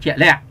យបានជាក់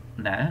លាក់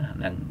ណា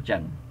នឹងអញ្ចឹ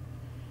ង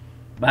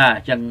បាទអ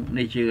ញ្ចឹង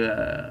នេះជា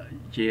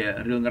ជា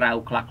រឿងរ៉ាវ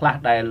ខ្លះ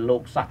ដែលលោ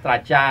កសាស្ត្រា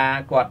ចារ្យ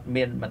គាត់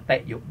មានមតិ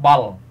យោប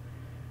ល់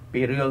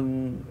ពីរឿង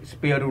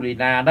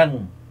spirulina ហ្នឹង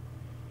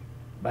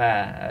បា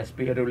ទ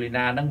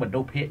spirulina ហ្នឹងមនុ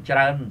ស្សភាគច្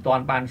រើនមិនទា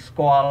ន់បានស្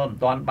គាល់មិន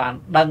ទាន់បាន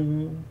ដឹង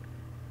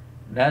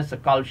ណាស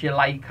កលវិទ្យា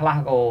ល័យខ្លះ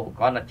ក៏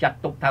គាត់តែចាត់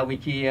ទុកថាវា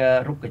ជា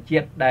រុក្ខជា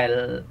តិដែល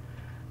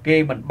គេ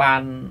មិនបា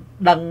ន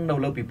ដឹងនៅ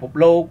លើពិភព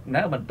លោក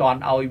ណាមិនទាន់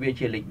ឲ្យវា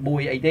ជាលេខ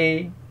1អីទេ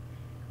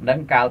នឹង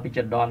កាលពី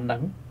ជំនាន់ហ្នឹ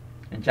ង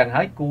អញ្ចឹង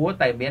ហើយគួរ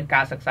តែមាន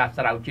ការសិក្សា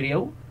ស្រាវជ្រាវ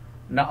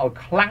នៅឲ្យ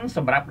ខ្លាំងស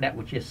ម្រាប់អ្នក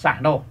វិទ្យាសាស្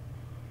ត្រនោះ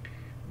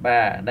បា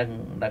ទ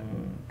នឹង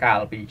កាល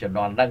ពីជំ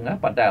នាន់ហ្នឹង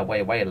ប៉ុន្តែអ្វី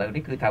ឥឡូវ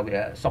នេះគឺថាវា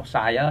សុខ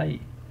សាយហើយ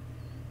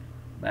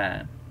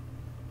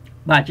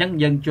បាទអញ្ចឹង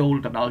យើងចូល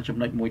ទៅដល់ចំ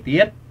ណុចមួយទៀ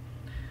ត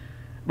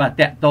បាទ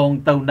តកតង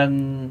ទៅនឹង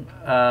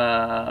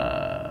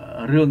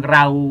រឿង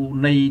រ៉ាវ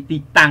នៃទី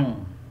តាំង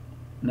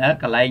ណា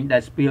កន្លែងដែ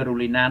ល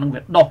spirulina នឹង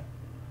វាដុះ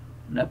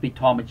នៅពី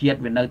ធម្មជាតិ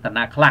វានៅតា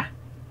ណាខ្លះ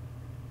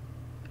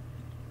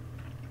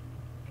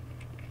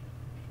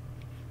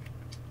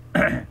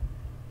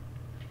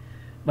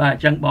បាទអ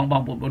ញ្ចឹងបង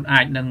ប្អូន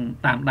អាចនឹង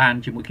តាមដាន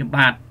ជាមួយខ្ញុំ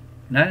បាទ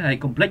ណាហើយ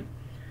កុំភ្លេច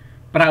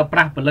ប្រើប្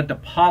រាស់ផលិត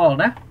ផល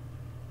ណា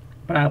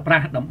ប្រើប្រា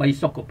ស់ដើម្បី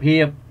សុខភា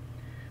ព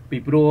ពី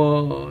ព្រោះ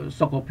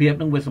សុខភាព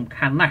នឹងវាសំ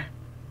ខាន់ណាស់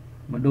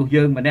មនុស្ស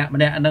យើងម្នាក់ហ្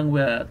នឹង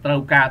វាត្រូវ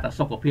ការតែ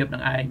សុខភាពនឹ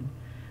ងឯង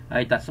ហើ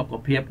យតែសុខ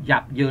ភាពយ៉ា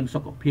ប់យ៉ឺនសុ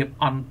ខភាព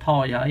អន់ថ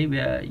យហើយ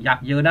វាយ៉ា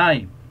ប់យ៉ឺនហើយ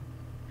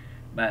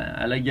បាទ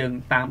ឥឡូវយើង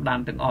តាមដាន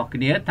ទាំងអស់គ្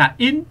នាថា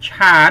in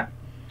chart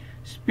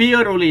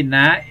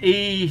spirulina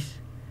is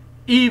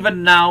even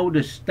now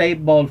the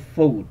stable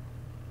food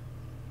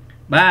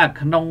បាទ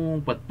ក្នុង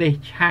ប្រទេស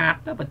ឆាត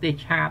ហ្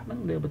នឹង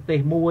វាប្រទេស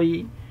មួយ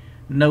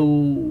នៅ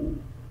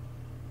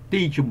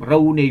ទីជម្រៅ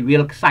នៃវា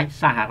លខ្សាច់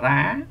សាហា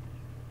រ៉ា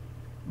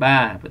បា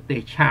ទប្រទេស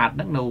ឆាតហ្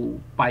នឹងនៅ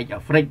ប៉ែក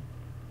អាហ្វ្រិក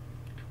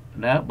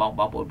ណាបង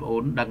ប្អូ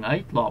នដឹងហើយ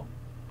ធ្លាប់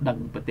ដឹង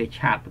ប្រទេស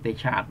ឆាត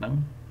ហ្នឹង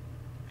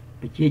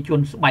ប្រជាជន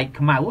ស្បែក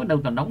ខ្មៅនៅ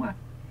តំណងបាទ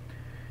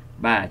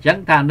អញ្ចឹង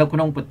ថានៅក្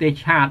នុងប្រទេស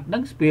ឆាតហ្នឹ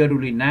ង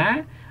spirulina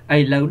ឥ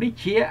ឡូវនេះ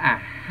ជាអា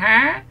ហា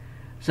រ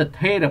ស្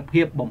ថិរ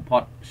ភាពបំផុ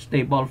ត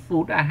stable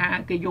food អាហារ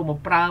គេយកមក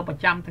ប្រើប្រ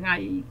ចាំថ្ងៃ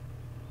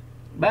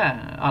បាទ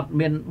អត់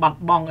មានបា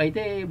ត់បង់អី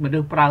ទេមនុ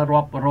ស្សប្រើ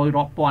រាប់រយ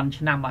រាប់ពាន់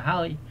ឆ្នាំមក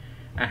ហើយ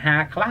អាហារ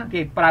ខ្លះ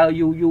គេប្រើ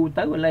យូរ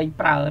ទៅលែង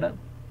ប្រើទៅ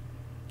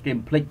គេ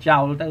ភ្លេចចោ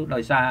លទៅដោ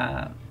យសារ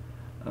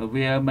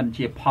វាមិន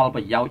ជាផល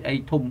ប្រយោជន៍អី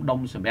ធំដុំ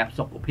សម្រាប់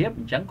សុខភាព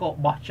អញ្ចឹងក៏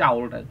បោះចោល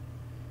ទៅ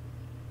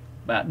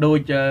បាទដូ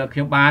ចខ្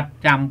ញុំបាទ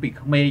ចាំពី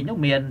ក្មេងនោះ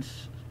មាន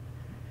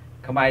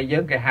ខ្មែរយើ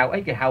ងគេហៅអី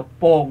គេហៅ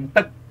ពង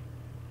ទឹក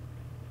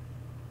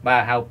បា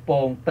ទហៅព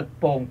ងទឹ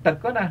ក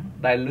ក៏ណា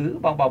ដែលលឺ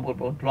បងប្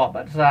អូនធ្លាប់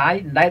ស្រាយ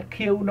ដែល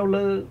ខៀវនៅ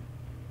លើ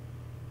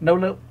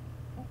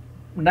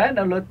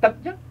ទឹកអ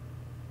ញ្ចឹង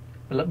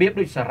របៀប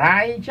ដូចសារា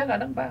យអញ្ចឹងអា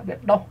ហ្នឹងបាទវា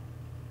ដុះ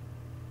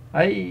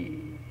ហើយ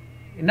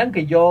ហ្នឹង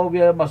គេយក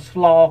វាមកស្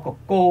លក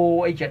កូ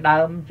អីជាដើ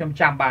មខ្ញុំ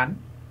ចាំបាន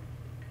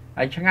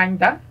ហើយឆ្ងាញ់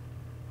តា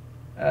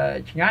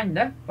ឆ្ងាញ់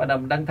ណាប៉ុន្តែ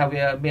មិនដឹងថា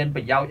វាមាន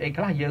ប្រយោជន៍អី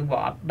ខ្លះយើងក៏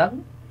អត់ដឹង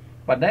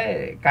ប៉ុន្តែ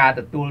ការ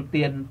ទទួល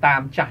ទានតា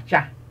មចា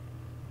ស់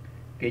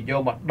គេយ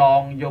កមកដ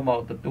ងយកមក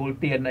ទទួល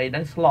ទានអីហ្នឹ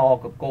ងស្ល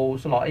កកូ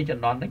ស្លអីចំ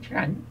ណន់ហ្នឹងឆ្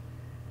ងាញ់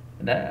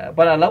ណា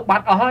ប៉ុន្តែឥឡូវបា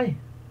ត់អស់ហើយ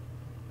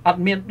អ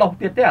ត់មានដុះ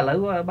ទៀតទេឥឡូវ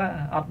បាទ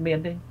អត់មាន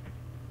ទេ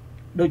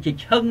ដូចជា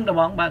ឈឹងតែហ្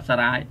មងបាទសា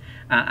រាយ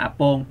អា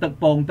ពងទឹក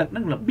ហ្នឹ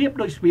ងរបៀប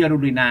ដូច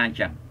spirulina អញ្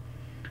ចឹង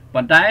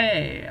ប៉ុន្តែ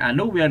អា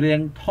នោះវារាង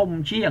ធំ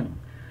ជាង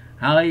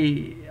ហើយ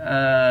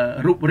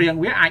រូបរាង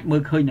វាអាចមើ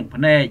លឃើញនឹង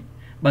ភ្នែក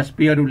បើ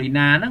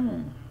spirulina ហ្នឹង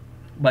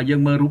បើយើ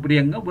ងមើលរូបរា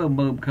ងវា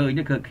មើលឃើញ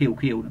គឺខៀវ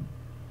ហ្នឹង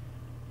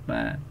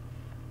បាទ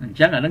អញ្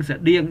ចឹងអាហ្នឹងស្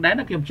តៀងដែរ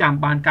ណាខ្ញុំចាំ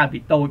បានកាលពី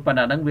តូចប៉ុន្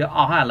តែអាហ្នឹងវាអ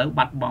ស់ហើយឥឡូវ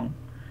បាត់បង់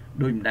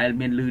ដូចមិនដែល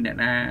មានលឺអ្នក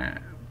ណា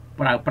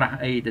ប្រើប្រាស់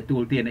អីទទួ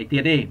លទានអីទៀ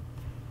តទេ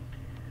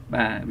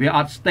បាទវាអ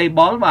ត់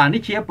stable បាទ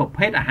នេះជាប្រ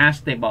ភេទអាហារ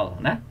stable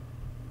ណា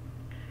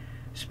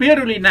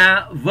Spirulina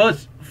was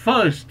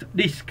first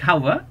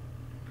discovered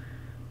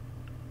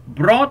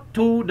brought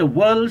to the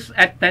world's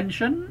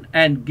attention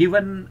and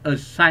given a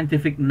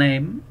scientific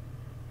name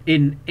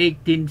in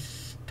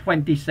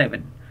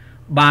 1827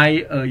 by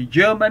a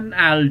German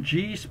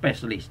algae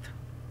specialist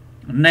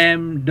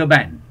named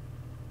Deban.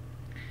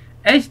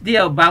 As the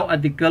above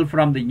article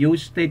from the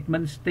news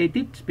statement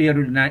stated,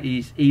 spirulina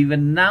is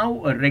even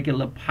now a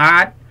regular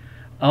part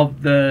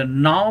of the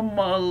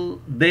normal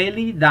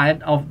daily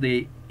diet of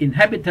the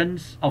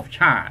inhabitants of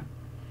Chad.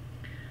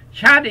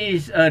 Chad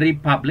is a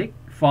republic,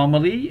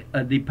 formerly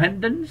a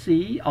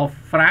dependency of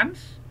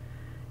France,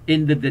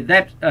 in the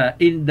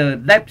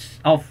depths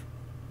of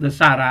the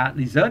Sahara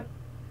desert,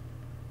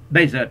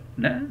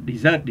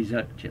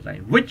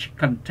 which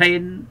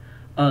contain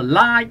a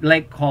large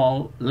lake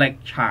called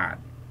Lake Chad.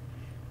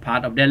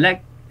 Part of the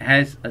lake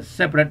has a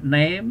separate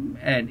name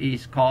and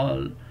is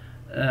called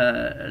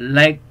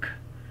Lake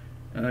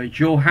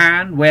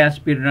Johan, where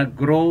spirulina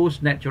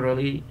grows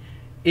naturally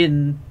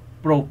in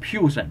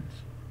profusion.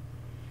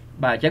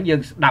 បាទអញ្ចឹងយើ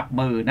ងស្ដាប់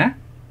មើលណា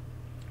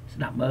ស្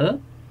ដាប់មើល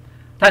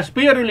ថា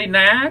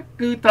spirulina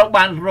គឺត្រូវ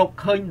បានរក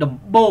ឃើញដំ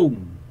បូង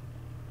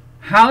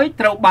ហើយ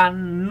ត្រូវបាន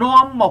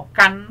នាំមក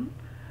កាន់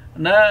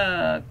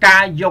កា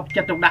រយក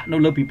ចិត្តទុកដាក់នៅ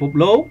លើពិភព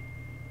លោក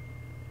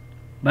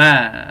bà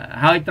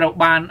hơi trâu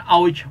ban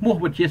ôi mua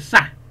vật chia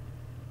xa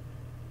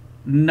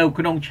nâu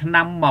ក្នុងឆ្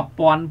នាំ1827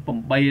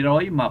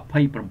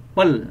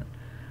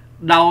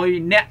ដោយ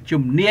អ្នក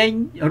ជំនាញ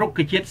រុក្ខ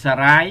ជាតិសា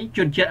រាយជ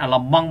នជាតិអាឡ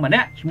ម៉ង់ម្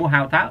នាក់ឈ្មោះហៅ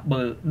ថា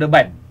បើដឺ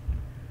បេន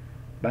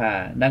បាទ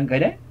ដឹងគេ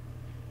ទេ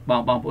ប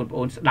ងប្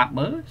អូនស្ដាប់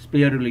មើល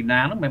spirulina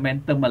ហ្នឹងមិនមែន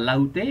ទៅមកឡូ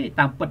វទេ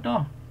តាមពិត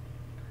នោះ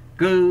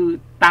គឺ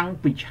តាំង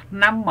ពីឆ្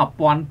នាំ1800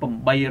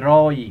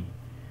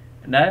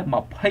ណា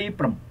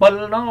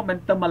27នោះមិន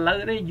ទៅមកឡូវ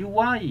ទេយូរ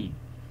ហើយ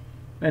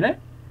ឃើញទេ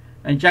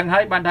អញ្ចឹងហើ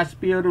យបានថា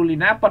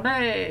spirulina ប៉ុន្តែ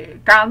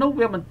កាលនោះ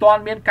វាមិនទា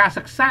ន់មានការ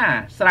សិក្សា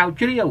ស្រាវ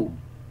ជ្រាវ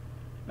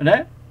ណា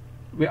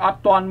វាអត់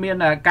ទាន់មាន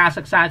ការ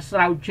សិក្សាស្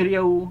រាវជ្រា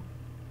វ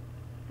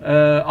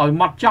ឲ្យ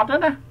ម៉ត់ចត់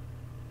ណា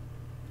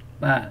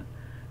បាទ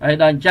ហើយ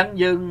ដល់អញ្ចឹង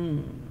យើង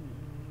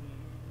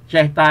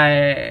ចេះតែ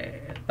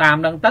តាម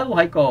នឹងទៅ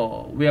ហើយក៏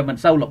វាមិន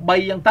សូវល្បី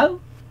អញ្ចឹងទៅ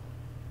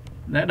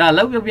ដល់ឥ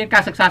ឡូវវាមានកា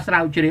រសិក្សាស្រា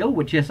វជ្រាវ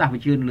វិទ្យាសាស្ត្រវិ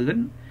ទ្យាលឿន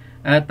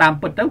តាម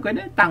ពិតទៅគេ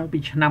តាំងពី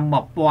ឆ្នាំ1827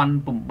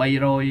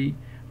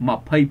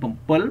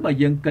បើ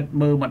យើងគិត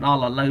មើលមកដល់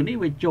ឥឡូវនេះ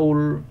វាចូល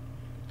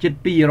ជិត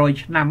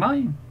200ឆ្នាំហើយ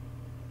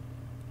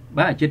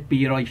បាទជិត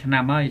200ឆ្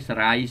នាំហើយសា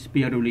រាយ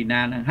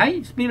spirulina ហ្នឹងហើយ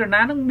spirulina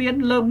ហ្នឹងមាន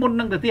លើមុនហ្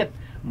នឹងទៅទៀត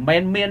មិ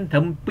នមែនមានត្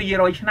រឹម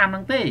200ឆ្នាំហ្នឹ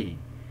ងទេ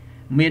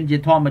មានជា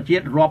ធម្មជា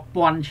តិរាប់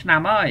ពាន់ឆ្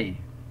នាំហើយ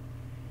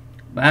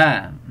បាទ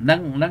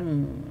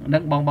នឹ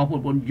ងបងប្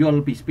អូនយ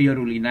ល់ពី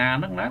spirulina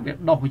ហ្នឹងណាវា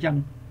ដុះអញ្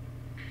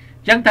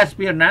ចឹងថា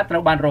spirulina ត្រូ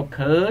វបានរក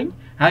ឃើញ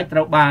ហើយត្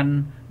រូវបាន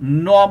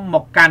នាំម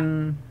កកាន់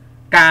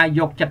ការ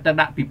យកចិត្តទៅ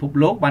ដាក់ពិភព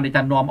លោកបានន័យ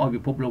ថានាំឲ្យ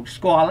ពិភពលោក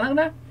ស្គាល់ហ្នឹង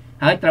ណា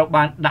ហើយត្រូវ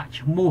បានដាក់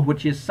ឈ្មោះវិ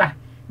ទ្យាសាស្ត្រ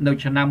នៅ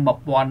ឆ្នាំ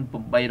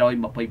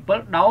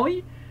1827ដោយ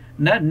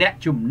អ្នក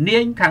ជំនា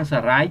ញខាងសា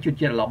រាយជន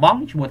ជាតិឡម៉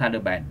ង់ឈ្មោះថា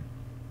The Band.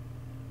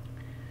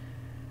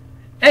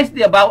 As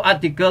the above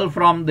article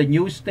from the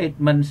new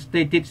statement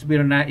stated,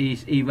 spirulina is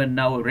even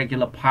now a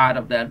regular part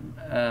of the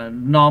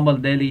normal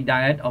daily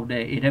diet of the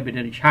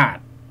inhabitant Chad.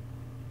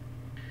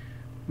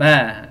 បា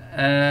ទ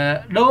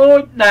ដោយ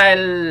ដែល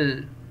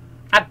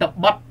អត្ថ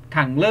បទ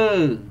ខាងលើ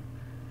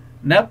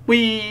នៅ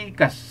ពី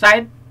កាសែ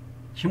ត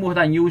ឈ្មោះ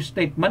ថា New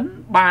Statement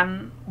បាន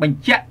បញ្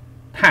ជាក់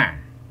ថា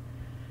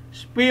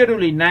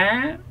spirulina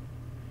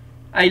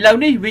ឥឡូវ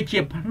នេះវាជា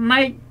ផ្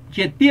នែក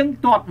ជាទៀង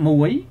ទាត់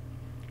មួយ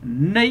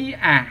នៃ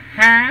អា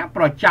ហារ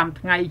ប្រចាំ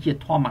ថ្ងៃជា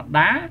ធម្ម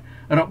តា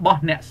រប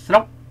ស់អ្នកស្រុ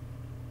ក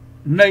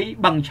នៃ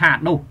បឹងឆាត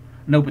នោះ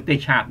នៅប្រទេស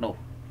ឆាតនោះ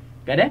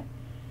គេទេ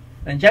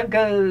អញ្ចឹង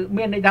គឺ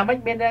មានន័យថាម៉េច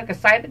មានក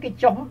សែតគេ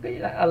ចុះគេឥ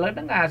ឡូវហ្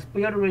នឹងអា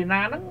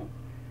spirulina ហ្នឹង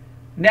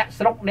អ្នក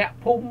ស្រុកអ្នក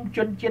ភូមិជ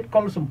នជាតិ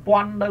កុលសម្ព័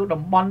ន្ធនៅ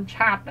តំបន់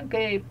ឆាតហ្នឹង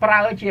គេប្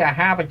រើជាអា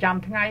ហារប្រចាំ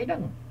ថ្ងៃហ្នឹ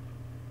ង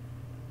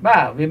បា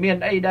ទវាមាន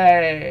អីដែល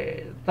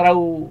ត្រូវ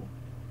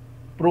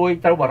ព្រួយ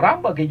ត្រូវបារម្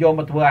ភបើគេយក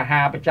មកធ្វើអាហា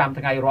រប្រចាំ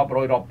ថ្ងៃរាប់រ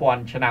យរាប់ពា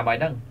ន់ឆ្នាំហើយ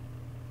ហ្នឹង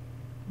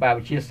បាទ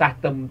វិទ្យាសាស្ត្រ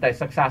ទំតែ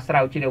សិក្សាស្រា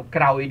វជ្រាវ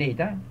ក្រោយនេះ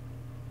តា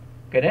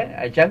គេទេ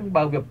អញ្ចឹង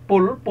បើវា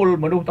ពុល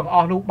មនុស្សទាំងអ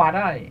ស់នោះបាត់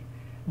ហើយ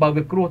បើ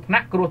វាគ្រោះថ្នា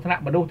ក់មនុស្ស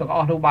ទាំងអ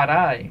ស់នោះបាត់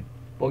ហើយ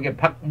ពួកគេ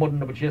ផឹកមុន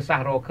វិទ្យាសាស្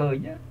ត្ររកឃើញ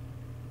ណា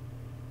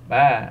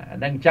បាទ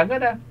ហ្នឹងអញ្ចឹង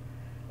ណា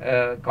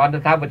គ្រាន់តែ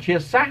ថាវិទ្យា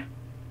សាស្ត្រ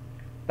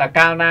តែ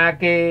កាលណា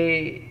គេ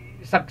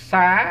សិក្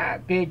សា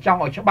គេច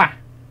ង់ឲ្យច្បាស់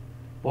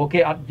ព្រោះគេ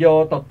អត់យក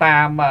ទៅតា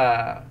ម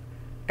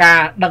កា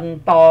រដឹង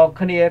ត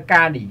គ្នា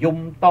ការនិយម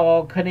ត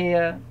គ្នា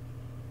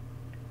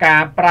កា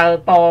រប្រើ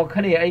ត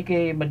គ្នាអី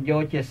គេមិនយ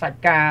កជាសាច់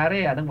ការទេ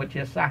អានឹងវិទ្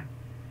យាសាស្ត្រ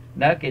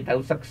ណាគេត្រូ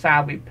វសិក្សា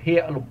វិភាគ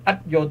លម្អិត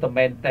យកទៅ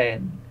មែនតែន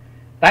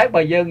តែ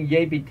បើយើងនិ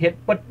យាយពីធាតុ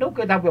ពិតនោះ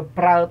គឺថាវា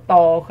ប្រើត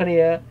គ្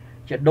នា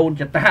ជាដូន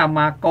ចតាម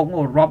កកង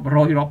រាប់រ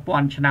យរាប់ពា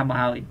ន់ឆ្នាំមក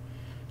ហើយ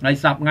ហើយ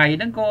សប្តាហ៍ថ្ងៃហ្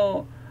នឹងក៏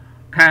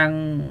ខាង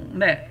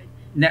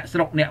អ្នកស្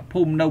រុកអ្នក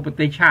ភូមិនៅប្រ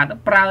ទេសឆាត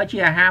ប្រើជា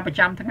អាហារប្រ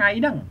ចាំថ្ងៃ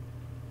ហ្នឹង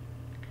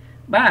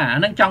បាទអា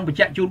នឹងចង់បញ្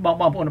ជាក់ជូនបង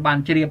ប្អូនបាន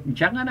ជ្រាបអញ្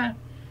ចឹងណា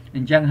អ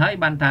ញ្ចឹងហើយ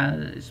បានថា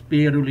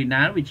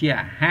spirulina វាជា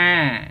អាហា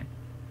រ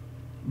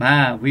បា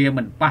ទវា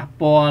មិនប៉ះ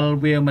ពាល់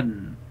វាមិន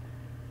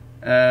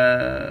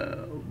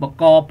បក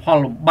កផល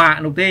លំបាក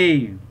នោះទេ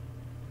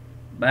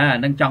បាទ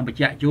នឹងចង់បញ្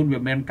ជាក់ជូនវា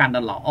មិនកាន់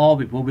តែល្អ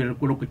ពីព្រោះវា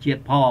រុក្ខជា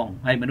តិផង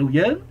ហើយមនុស្ស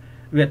យើង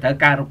វាត្រូវ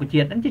ការរុក្ខជា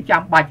តិហ្នឹងជា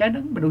ចាំបាច់ហើយហ្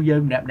នឹងមនុស្សយើ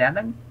ងម្នាក់ហ្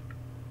នឹង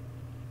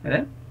ឃើញ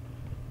ទេ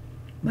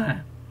បាទ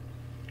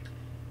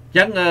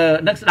ចឹង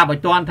នឹកស្ដាប់ឲ្យ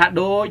តាន់ថា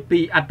ដូចពី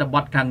អត្ថប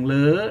ទខាង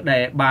លើដែ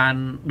លបាន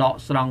ដក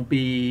ស្រង់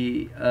ពី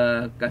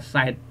កា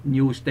សែត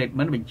New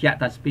Statement បញ្ជាក់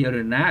ថា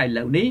spirulina ឥ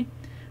ឡូវនេះ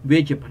វា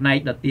ជាផ្នែក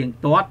ដ៏ទៀង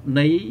ទាត់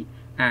នៃ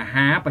អា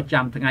ហារប្រ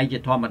ចាំថ្ងៃជា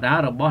ធម្មតា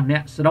របស់អ្ន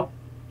កស្រុក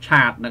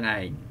ឆាតនឹងឯ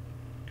ង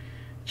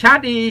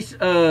Chad is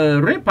a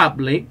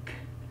republic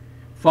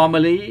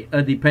formerly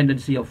a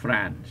dependency of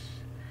France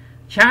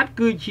Chad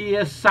គឺជា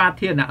សា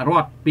ធារណរ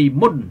ដ្ឋពី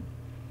មុន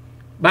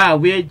បាទ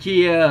វាជា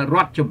រ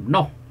ដ្ឋចំ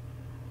ណុះ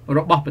រ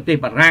បស់ប្រទេស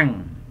បារាំង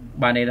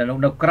បាទនៅ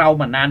ក្រៅ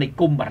អាណានិ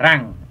គមបារាំ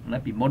ងនៅ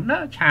ពីមុនណា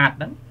ឆាត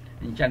ហ្នឹង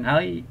អញ្ចឹងហើ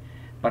យ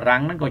បារាំ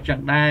ងហ្នឹងក៏ចឹង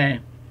ដែរ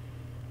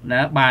ណា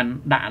បាន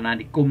ដាក់អាណា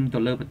និគមទៅ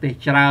លើប្រទេស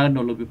ច្រើន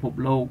នៅលើពិភព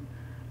លោក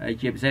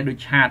ជាពិសេសដូច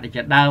ឆាត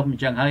ជាដើមអ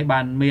ញ្ចឹងហើយបា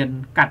នមាន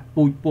កាត់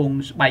ពូជពង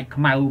ស្បែក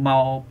ខ្មៅម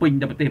កពេញ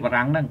ទៅប្រទេសបា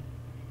រាំងហ្នឹង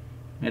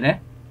ឃើញទេ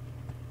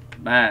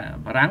បាទ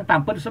បារាំងតា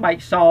មពិតស្បែក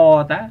ស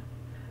តា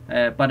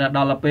ប៉ុន្តែដ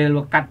ល់ពេល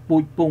កាត់ពូ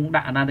ជពង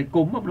ដាក់អាណានិគ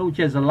មមនុស្ស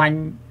ជាស្រឡាញ់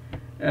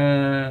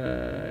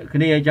គ្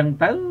នាអញ្ចឹង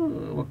ទៅ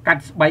កា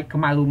ត់ស្បែកខ្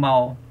មៅម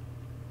ក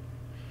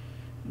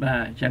បាទ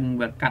អញ្ចឹង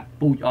វាកាត់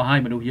ពូជអស់ហើយ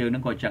មនុស្សយើងហ្នឹ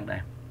ងក៏អញ្ចឹងដែ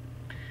រ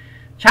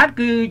ឆាត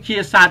គឺជា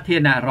សាធារ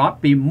ណរដ្ឋ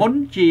ពីមុន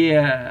ជា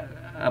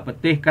ប្រ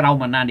ទេសក្រៅ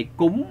អាណានិ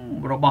គម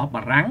របស់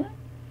បារាំង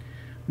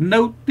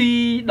នៅទី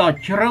ដ៏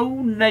ជ្រៅ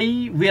នៃ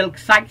វាល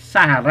ខ្សាច់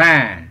សាហារ៉ា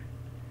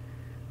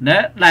ណា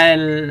ដែល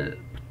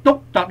ផ្ទុក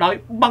ទៅដោយ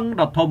បឹង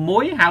ដ៏ធំមួ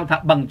យហៅថា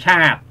បឹង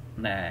ឆាត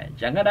ណាអ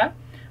ញ្ចឹងណា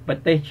ប្រ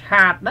ទេស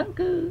ឆាតហ្នឹង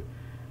គឺ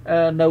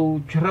នៅ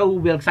ជ្រៅ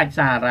វាលខ្សាច់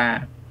សាហារ៉ា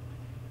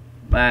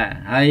បាទ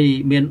ហើយ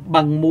មាន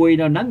បឹងមួយ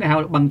នៅហ្នឹងគេហៅ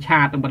បឹងឆា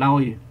តទៅបណ្ដោ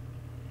យ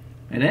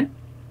ឃើញទេ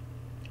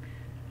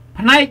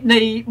ផ្នែកនៃ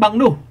បឹង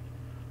នោះ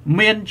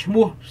មានឈ្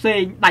មោះផ្សេ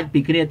ងដាច់ពី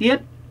គ្នាទៀត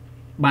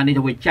បាទនេះ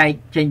ទៅវាចែក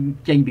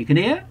ចេញពីគ្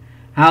នា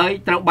ហើយ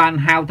ត្រូវបាន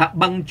ហៅថា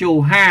បឹងជូ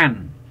ហាន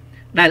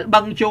ដែល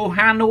បឹងជូ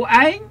ហាននោះ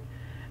ឯង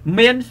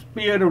មានស្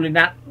ពីរូលី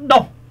ណា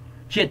ដុះ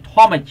ជាធ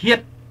ម្មជា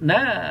តិ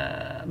ណា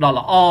ដ៏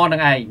ល្អនឹ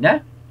ងឯងណា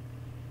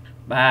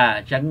បាទអ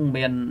ញ្ចឹង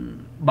មាន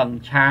បឹង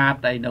ឆាត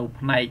ហើយនៅ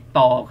ផ្នែកត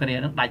គ្នា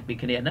នឹងដាច់ពី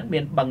គ្នានឹងមា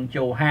នបឹង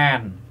ជូហា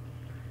ន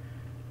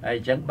ហើយអ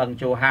ញ្ចឹងបឹង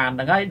ជូហានហ្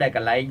នឹងហើយដែលក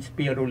ន្លែងស្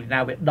ពីរូលីណា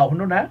វាដុះ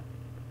នោះណាអ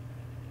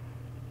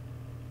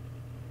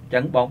ញ្ចឹ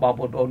ងបងប្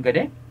អូនគេ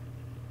ទេ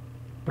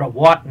ប្រវ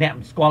ត្តិអ្នក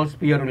មិនស្គាល់ស្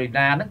ពីរូលី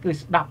ណាហ្នឹងគឺ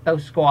ស្ដាប់ទៅ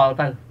ស្គាល់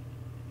ទៅ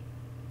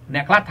អ្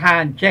នកខ្លះថា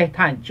អញ្ចេះ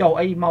ថាអញ្ចោ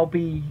អីមក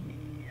ពី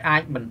អា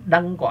ចមិន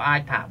ដឹងក៏អា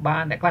ចថាបា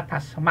នអ្នកខ្លះថា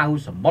ស្មៅ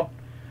សមុទ្រ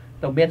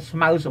ទៅមានស្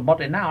មៅសមុទ្រ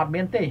ឯណាអត់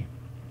មានទេ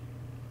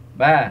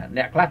បាទ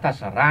អ្នកខ្លះថា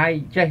សារាយ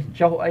ចេះ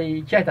ចុះអី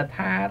ចេះតែ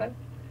ថាទៅ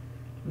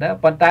ណា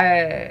ប៉ុន្តែ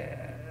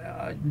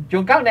ជួ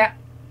នកាលអ្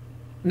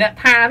នក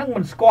ថាហ្នឹង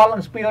មិនស្គាល់នឹ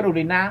ងស្ពីរូ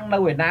លីណានៅ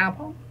ឯណាផ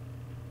ង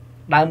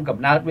ដើមកំ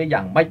ណើតវា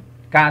យ៉ាងម៉េច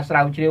ការស្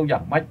រាវជ្រាវយ៉ា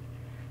ងម៉េច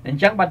អ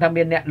ញ្ចឹងបើថា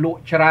មានអ្នកលក់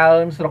ច្រើ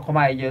នស្រុកខ្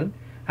មែរយើង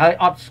ហើយ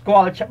អត់ស្គា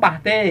ល់ច្បាស់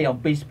ទេអំ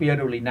ពីស្ពី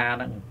រូលីណាហ្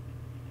នឹង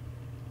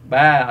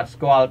បាទអត់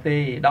ស្គាល់ទេ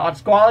ដល់អត់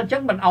ស្គាល់អញ្ចឹ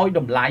ងមិនឲ្យ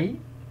តម្លៃ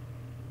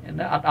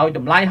ណាអត់ឲ្យត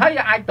ម្លៃហើយ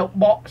អាចទៅ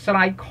បកស្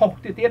រាយខុស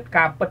ទៀត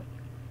ការពិត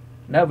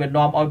ណាវា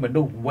នាំឲ្យម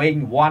នុស្សវែង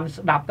វាន់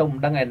ស្ដាប់ទៅមិន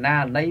ដឹងឯណា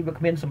នៃវា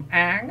គ្មានសំ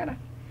អាងណា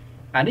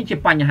អានេះជា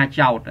បញ្ហា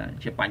ចោត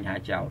ជាបញ្ហា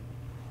ចោត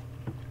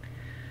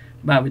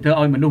បាទវាធ្វើ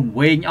ឲ្យមនុស្ស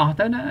វែងអស់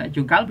ទៅណា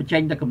ជួនកាលបញ្ចេ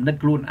ញតែគំនិត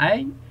ខ្លួនឯ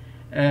ង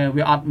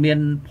វាអត់មាន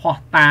ផោះ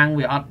តាង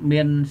វាអត់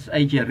មានស្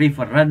អីជា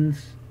reference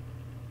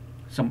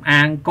សំ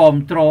អាងគ្រប់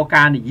គ្រង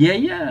ការនិយា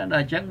យដល់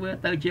អញ្ចឹងវា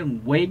ទៅជា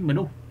វែងម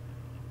នុស្ស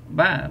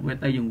បាទវា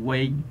ទៅជាវែ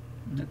ង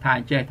ថា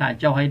ចេះថា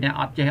ចុះឲ្យអ្នក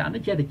អត់ចេះអ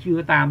ត់ចេះតែជឿ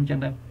តាមអញ្ចឹង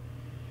ទៅ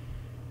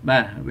បា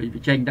ទវាប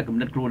ញ្ចេញតែគំ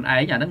និតខ្លួនឯងអា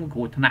ហ្នឹងគ្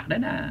រោះថ្នាក់ដែរ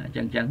ណាអ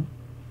ញ្ចឹង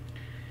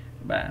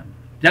បាទអ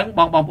ញ្ចឹងប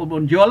ងប្អូ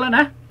នយល់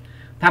ណា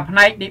ថាផ្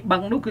នែកនេះបឹ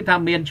ងនោះគឺថា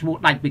មានឈ្មោះ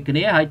ដាច់ពីគ្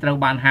នាហើយត្រូវ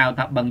បានហៅ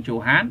ថាបឹងជូ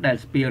ហានដែល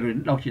ស្ពីរិន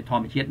ដុះជាធ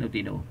ម្មជាតិនៅ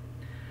ទីនោះ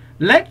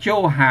Lake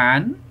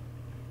Johan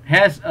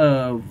has a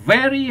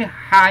very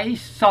high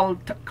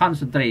salt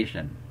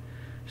concentration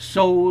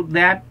so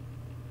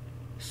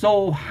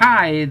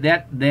high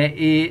that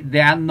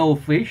there are no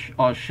fish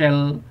or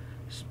shell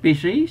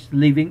species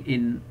living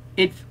in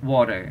its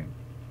water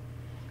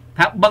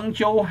ថាបឹង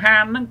ជូហា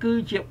នហ្នឹងគឺ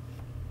ជា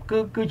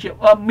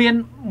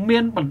មា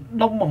នបណ្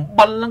ដុំអំ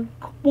បិលហ្នឹង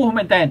ខ្ពស់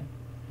មែនតើ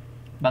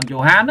បឹងជូ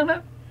ហានហ្នឹងណា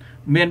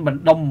មានប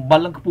ណ្ដុំអំបិល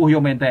ហ្នឹងខ្ពស់យ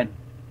កមែនតើ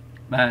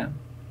បាទ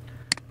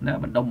ណា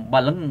បណ្ដុំអំបិ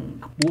លហ្នឹង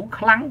ខ្ពស់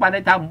ខ្លាំងបាទន័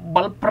យថាអំ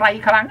បិលប្រៃ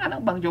ខ្លាំងហ្នឹ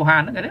ងបឹងជូហា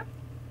នហ្នឹងគេណា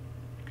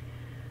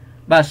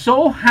បាទ so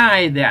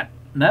high that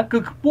ណាគឺ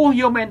ខ្ពស់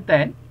យកមែន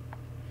តើ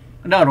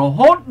ដល់រ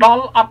ហូតដ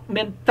ល់អត់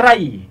មានត្រី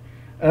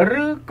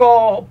ឬក៏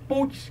ពូ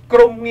ជក្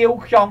រុមងាវ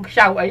ខ្យងខ្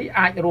ចៅអី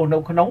អាចរស់នៅ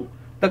ក្នុង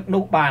ទឹក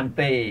នោះបាន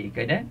ទេ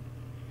ឃើញទេ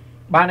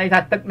បានន័យថា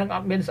ទឹកនឹងអ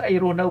ត់មានស្អី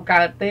រស់នៅ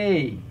កើតទេ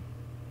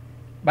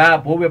បាទ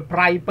ព្រោះវាប្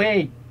រៃពេ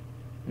ក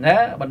ណា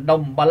បណ្ដុំ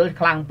អំបិល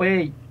ខ្លាំងពេ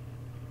ក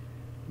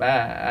បាទ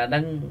អាហ្នឹ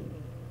ង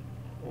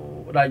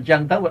ដល់អញ្ចឹ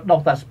ងទៅវាដុះ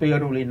តែស្ពី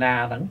រូលីណា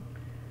ហ្នឹង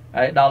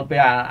ហើយដល់ពេល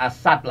អា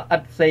សត្វល្អិ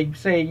តផ្សេង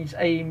ស្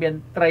អីមាន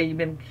ត្រី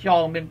មានខ្យ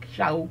ងមានខ្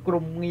ចៅក្រុ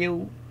មងាវ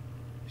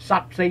ស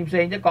ត្វផ្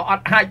សេងទៅក៏អ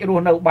ត់អាចរ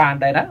ស់នៅបាន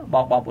ដែរណាប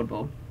ងប្អូន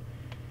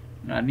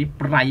អានេះ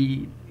ប្រៃ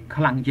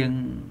ខ្លាំងជាង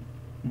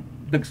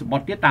ទឹកសមុ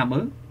ទ្រទៀតតាមមើ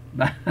ល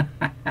បាទ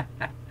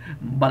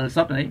អំបិល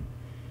សុទ្ធនេះ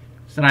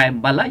ស្រែអំ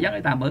បិលយ៉ាង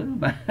ឯតាមមើល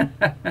បាទ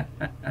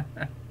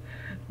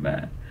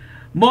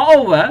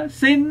Moreover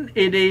since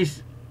it is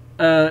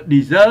a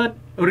desert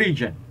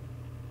region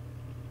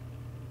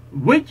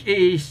which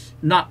is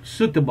not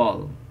suitable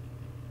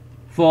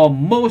for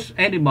most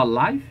animal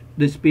life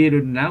the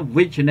spirulina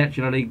which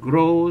naturally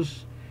grows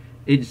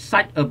in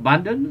such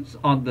abundance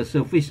on the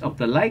surface of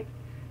the lake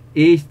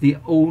is the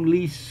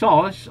only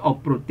source of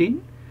protein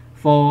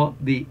for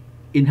the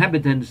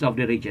inhabitants of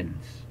the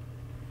regions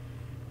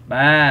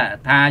បាទ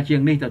ថាជា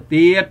ងនេះទៅ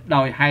ទៀត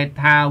ដោយហេតុ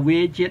ថាវា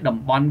ជាតំ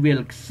បន់វា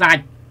លខ្សា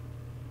ច់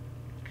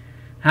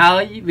ហើ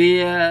យវា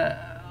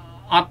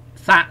អត់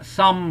ស័ក្តិស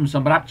មស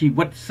ម្រាប់ជី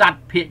វិតសត្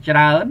វភាគច្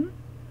រើនអ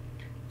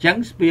ញ្ចឹង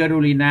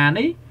spirulina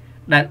នេះ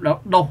ដែល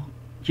ដុះ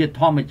ជា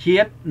ធម្មជា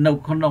តិនៅ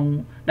ក្នុង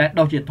ដែល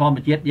ដុះជាធម្ម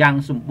ជាតិយ៉ាង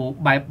សម្បូរ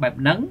បែប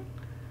ហ្នឹង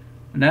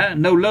ណា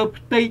នៅលើ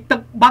ផ្ទៃទឹ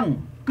កបឹង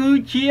គឺ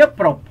ជា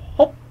ប្រភ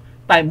ព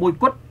tại mùi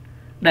cốt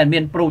để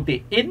miền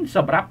protein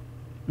sầm rắp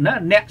nó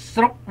nẹt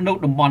sốc nấu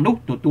đồng bò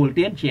nút tụt tụt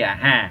tiến chè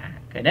hà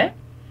cái đấy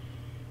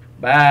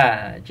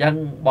và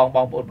chân bong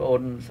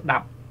ôn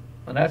đập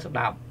nó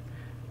đập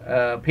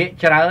phía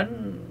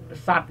trán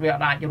sát việc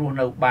đại cho ruộng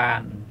nấu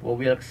bàn của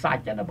việc sạch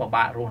cho nó bảo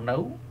bạ ruộng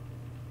nấu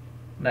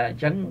là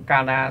chân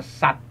cana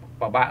sạch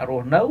bảo bạ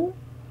ruộng nấu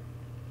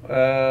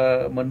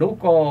mà nấu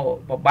cô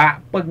bảo bạ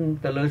pưng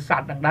từ lưới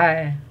sạch đằng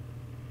đây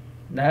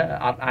nó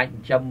ảnh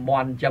châm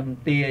mòn châm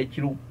tia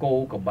chú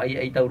cô của bấy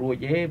ấy tao ruồi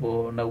chế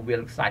bộ nấu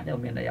việc sạch ở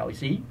miền này ỏi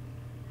xí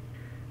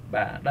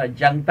và đàn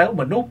chân tới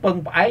mà nấu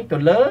pưng phải từ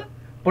lứa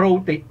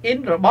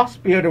protein rồi boss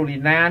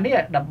spirulina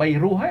nè đập bầy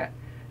ru hết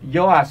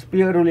do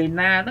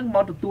spirulina nó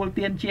mò tụi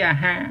tiên chia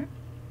hà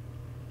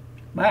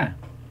ba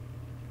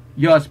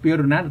do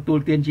spirulina tụi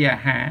tiên chia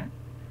hà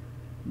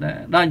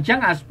đàn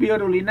chẳng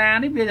spirulina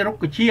đấy bây giờ rút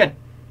cái chiết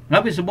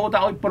nó bị sbo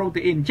tao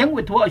protein chẳng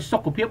bị thua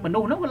Sokhapheap mình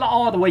nó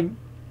lo tụi mình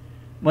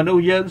mà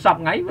nuôi dương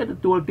sọc ngáy với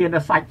tụi tiên là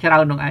sạch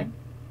trao nó ấy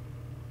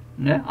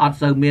nè ở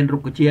sờ miền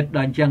rút cái chiết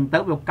đàn chẳng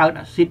tới việc cao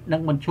đã xịt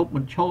năng mình chụp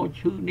mình cho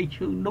chữ đi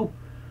chữ nu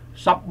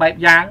sọc bẹp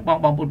dáng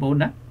bong bồn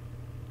đó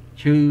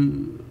chữ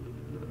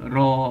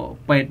rồi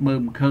pet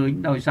mồm khơi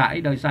đôi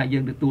sai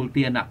dương được tuôn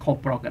tiền là khop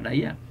pro cái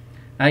đấy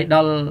đấy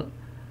đó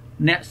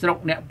nẹt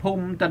sọc nẹt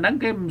phum tận nắng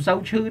cái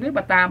sâu chư đấy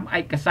bà tam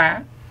ai cả xá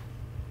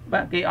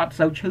bà cái ọt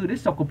sâu chư đấy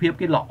Sokhapheap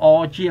cái lọ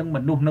o chiêng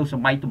mình nuôi nâu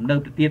sầm may tụm nâu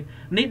tự tiên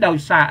ní đôi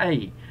xa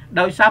ấy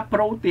đôi xa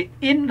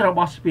protein rồi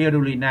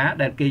spirulina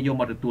để kia vô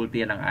mà được tuôn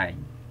tiền là ai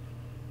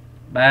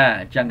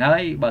bà chẳng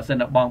ấy bà xin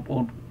là bong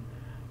ôn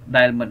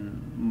đây mình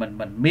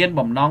miên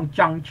bầm non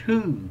trong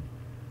chư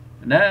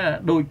nó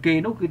đôi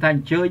kỳ nó cứ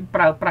thành chơi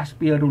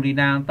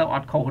spirulina tao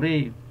ọt khẩu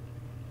đi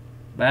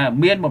và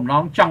miên bầm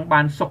non trong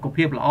ban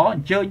Sokhapheap là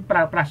chơi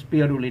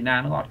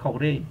spirulina nó ọt khẩu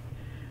đi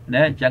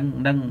để chẳng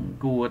nâng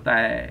cua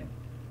tại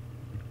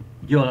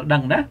vừa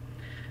đằng đó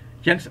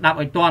chẳng đáp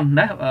ở toàn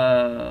đó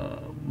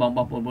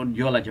bầm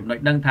vừa là chấm nói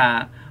đăng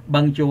thà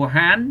bằng chùa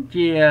Hán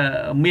chia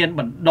miên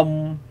bẩn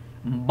đông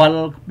bal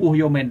bùa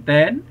vô mền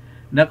tên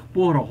nó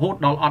bùa rồi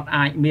hốt đó ọt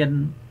ai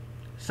miên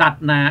sạch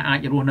na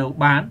ai ruộng nấu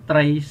bán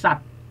tây sạch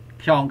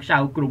chọn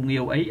sau cùng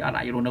nhiều ấy ở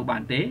lại ruộng nấu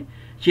bán tế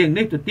chiêng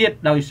nít từ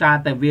tiết đôi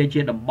xa tại vì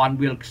chia đầm bon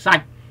việc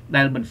sạch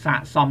đây mình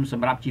xạ xong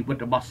sầm rạp chỉ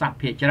vật bọt sạch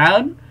phía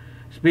trơn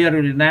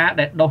spirulina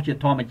để đốt chỉ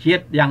thò mà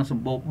chết yang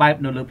sầm bộ bay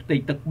nô lực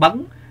tì tực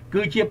bắn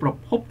cứ chia bột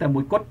hút tại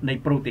mũi cốt này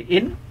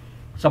protein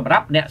sầm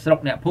rạp nẹt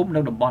sọc nẹt phum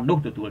nâu đầm bon nút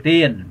từ tuổi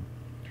tiền.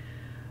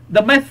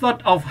 The method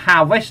of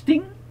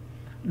harvesting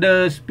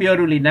the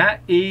spirulina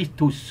is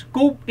to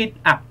scoop it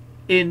up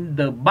in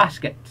the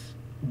baskets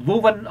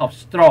woven of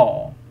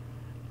straw,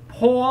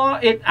 pour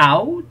it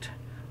out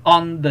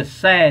on the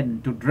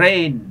sand to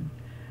drain,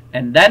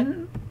 and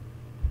then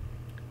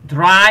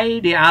dry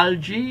the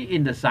algae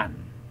in the sun.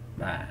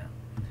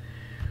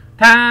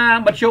 ថា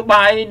មធ្យោ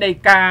បាយនៃ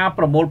ការ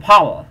ប្រមូលផ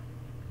ល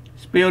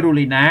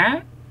spirulina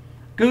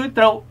គឺ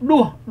ត្រូវដួ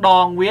សដ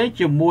ងវា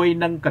ជាមួយ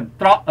នឹងកន្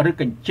ត្រកឬ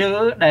កញ្ជើ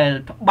ដែល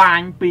ត្បា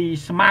ញពី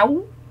ស្មៅ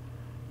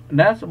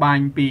ណាត្បាញ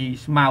ពី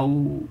ស្មៅ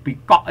ពី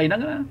កក់អីហ្នឹ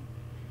ងណា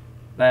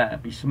បាទ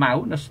ពីស្មៅ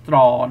នៅ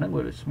straw ហ្នឹង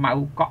ស្មៅ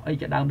កក់អី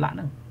ជាដើមឡាក់ហ្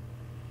នឹង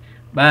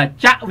បាទ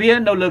ចាក់វា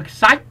នៅលើខ្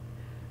សាច់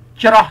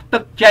ច្រោះទឹ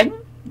កចេញ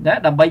ណា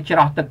ដើម្បីច្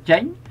រោះទឹកចេ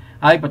ញ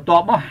ហើយបន្ទា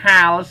ប់មក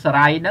ហាលសា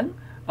រាយហ្នឹង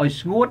ឲ្យ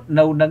ស្ងួត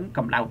នៅនឹងក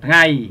ម្ដៅថ្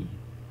ងៃ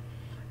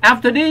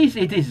After this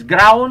it is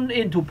ground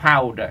into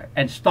powder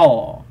and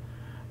store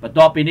បន្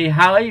ទាប់ពីនេះ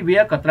ហើយ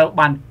វាក៏ត្រូវ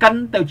បានកិន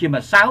ទៅជា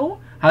ម្សៅ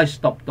ហើយ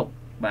ស្តុបទុក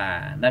បា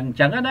ទនឹងអញ្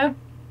ចឹងណា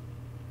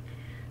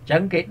ចឹ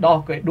ងគេដោះ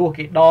គេដួស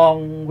គេដង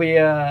វា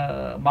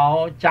មក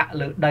ចាក់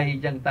លើដីអ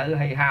ញ្ចឹងទៅ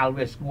ហើយហាល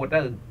វាស្ងួត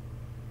ទៅ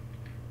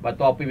បន្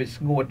ទាប់ពីវា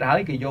ស្ងួតហើ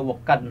យគេយកមក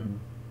កិន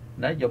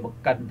ណាយកមក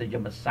កិនទៅជា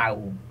ម្សៅ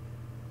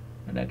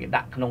ណាគេ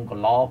ដាក់ក្នុងក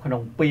ឡក្នុ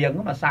ងពាង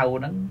ម្សៅ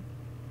ហ្នឹង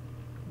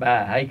បា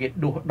ទហើយគេ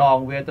ដួសដង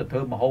វាទៅធ្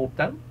វើម្ហូប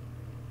ទៅ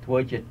ធ្វើ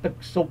ជាទឹក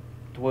ស៊ុប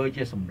ធ្វើ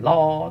ជាសម្ល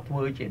ធ្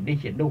វើជានេះ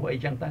ជានោះអី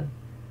ចឹងទៅ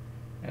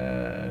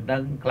នឹ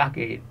ងខ្លះ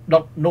គេដុ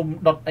តនំ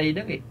ដុតអីហ្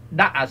នឹងគេ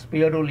ដាក់អា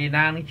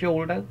spirulina នឹងចូល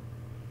ទៅ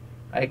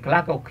ហើយខ្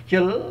លះក៏ខ្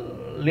ជិល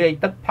លាយ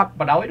ទឹកផឹក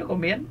បដ ாய் ក៏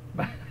មាន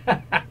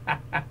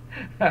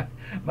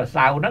ម្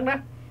សៅហ្នឹងណា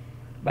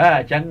បាទ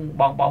អញ្ចឹង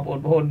បងប្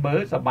អូនមើ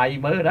លសម័យ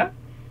មើលណា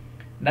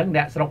នឹង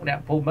អ្នកស្រុកអ្នក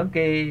ភូមិហ្នឹង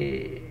គេ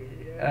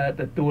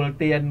ទទួល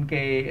ទាន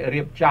គេ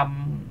រៀបចំ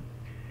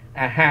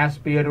អាហារ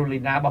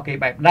spirulina របស់គេ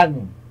បែបហ្នឹង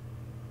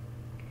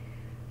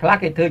ខ្លះ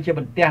គេធ្វើជា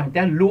បន្ទះ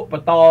លក់ប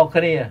ន្ត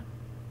គ្នា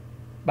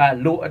បាទ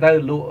លក់ទៅ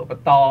លក់ប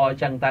ន្តអ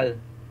ញ្ចឹងទៅ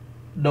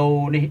ដូរ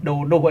នេះដូរ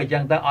នោះអីចឹ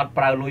ងទៅអត់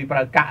ប្រើលុយប្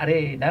រើកាក់ទេ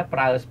ណាប្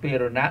រើ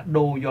spirulina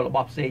ដូរយករប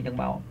ស់ផ្សេងចឹង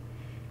មក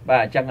បាទ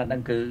អញ្ចឹងអាហ្នឹ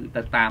ងគឺ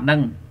ទៅតាមហ្នឹ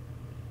ង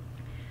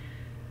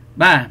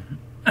បាទ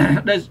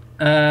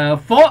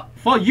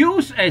for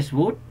use as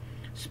wood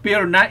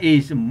spirulina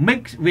is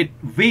mixed with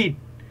wheat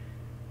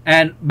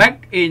and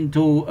baked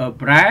into a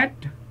bread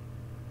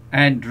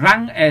and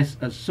drunk as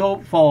a soup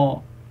for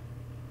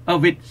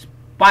with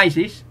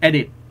spices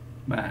added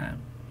បាទ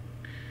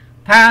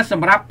ថាស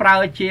ម្រាប់ប្រើ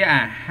ជា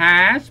អាហា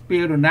រ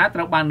spirulina ត្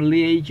រូវបាន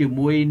លាយជា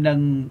មួយនឹង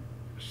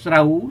ស្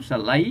រូវសា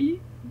លី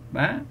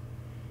បាទ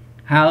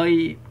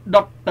hơi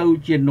đốt từ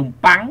trên nồng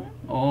băng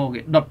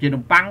cái đốt trên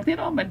nồng băng thế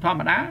đó bên thua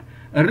mà đá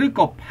rứ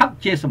có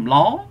hấp chia sầm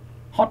ló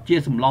hot chia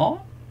sầm ló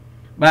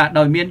và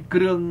đòi miên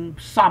kêu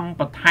xăm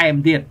và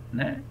thèm thiệt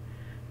đấy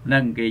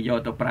nâng cái do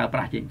tàu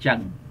pra trên chân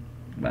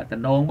và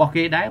tận nông bao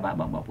kia đấy bà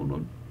bằng phụ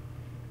luôn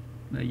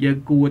giờ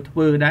cua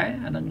thưa đấy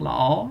nâng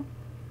lỏ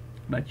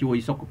và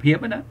chui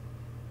Sokhapheap đó.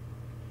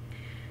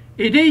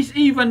 It is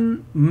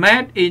even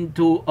made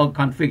into a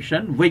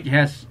confection which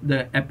has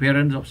the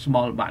appearance of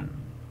small bun.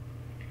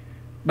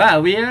 Bà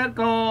vía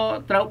có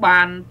trâu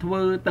bàn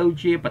thưa tàu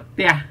chia bật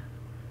tia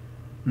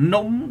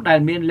núng đại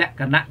miên lẹ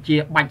cả nạ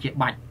chia bạch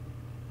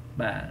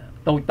và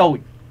tôi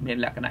miên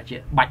lẹ cả nạ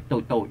chia bạch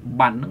tôi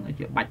bàn nó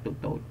chia bạch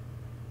tôi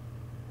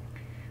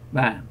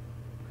và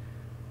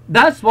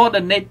that's for the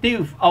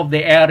native of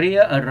the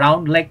area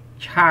around Lake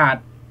Chad.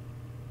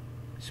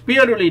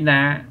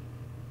 Spirulina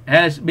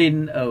has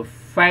been a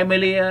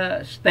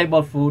familiar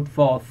staple food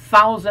for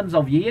thousands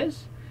of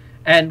years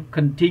and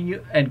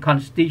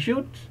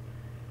constitutes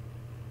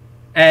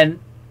an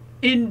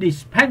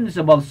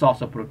indispensable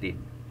source of protein.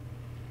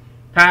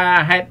 ថា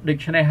ហេតុដូ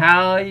ច្នេះហើ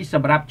យស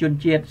ម្រាប់ជន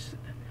ជាតិ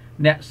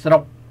អ្នកស្រុ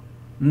ក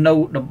នៅ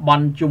តំប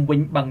ន់ជុំវិញ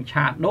បឹង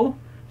ឆាតនោះ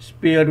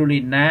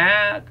Spirulina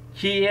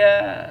ជា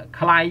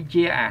คล้าย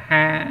ជាអា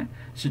ហារ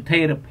ស្ថិ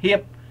រភាព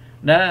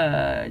ណា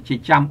ជា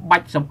ចាំបា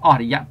ច់សម្អស់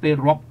រយៈពេល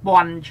រាប់ពា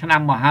ន់ឆ្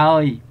នាំមកហើ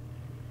យ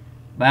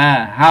បាទ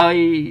ហើយ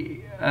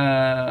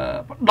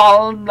ផ្ដ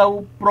ល់នៅ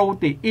ប្រូ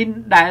តេអ៊ីន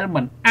ដែល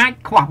មិនអាច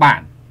ខ្វះបា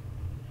ន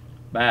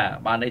បាទ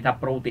បានន័យថា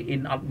ប្រូតេអ៊ី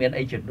នអត់មាន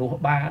អីជំនួស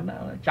បាន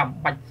ចាំ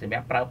បាច់សម្រា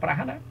ប់ប្រើប្រា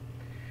ស់ណា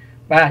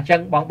បាទអញ្ចឹ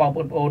ងបង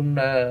ប្អូន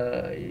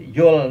យ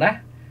ល់ណា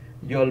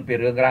យល់ពី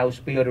រឿងរ៉ាវ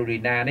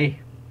Spirulina នេះ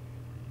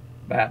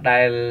បាទដែ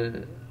ល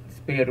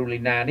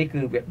Spirulina នេះ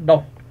គឺវា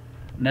ដុះ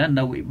ណា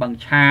នៅបឹង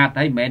ឆាត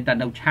ហើយមិនមែនតែ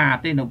នៅឆាត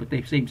ទេនៅប្រទេស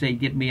ផ្សេង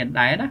ទៀតមាន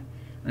ដែរណា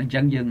អញ្ចឹ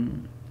ងយើង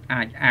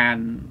អាចអាន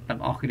ទាំ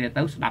ងអស់គ្នា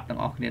ទៅស្ដាប់ទាំង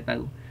អស់គ្នាទៅ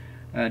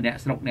អ្នក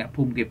ស្រុកអ្នក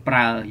ភូមិគេប្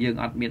រើយើង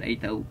អត់មានអី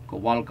ទៅក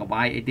វល់ក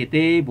វាយអី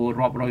ទេព្រោះ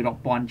រាប់រយរា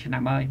ប់ពាន់ឆ្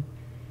នាំហើយ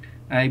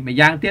ហើយម្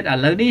យ៉ាងទៀតឥ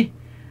ឡូវនេះ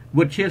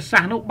វិទ្យាសា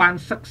ស្ត្រនោះបាន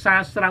សិក្សា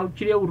ស្រាវ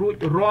ជ្រាវរួច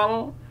រា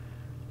ល់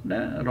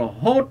ណារ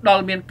ហូតដ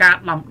ល់មានការ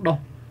ដាំដុះ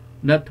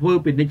នៅធ្វើ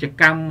ពាណិជ្ជ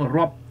កម្ម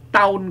រាប់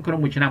តោនក្នុង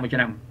មួយឆ្នាំ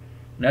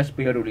ណា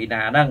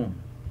Spirulina ហ្នឹង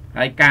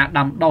ហើយការ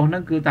ដាំដុះហ្នឹ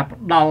ងគឺថា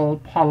ផ្ដល់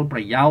ផលប្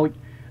រយោជន៍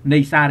នៃ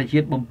សារជា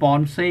តិបំព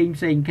ន់ផ្សេ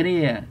ងគ្នា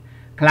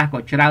ខ្លះក៏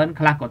ច្រើន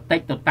ខ្លះក៏តិច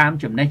ទៅតាម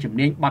ចំណេះជំ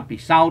នាញបទពិ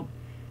សោធន៍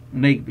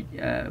នៃ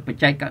ប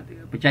ច្ចេ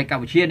ក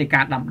វិទ្យានៃ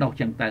ការដាំដុះ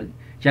ចឹងទៅ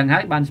ចឹងហើ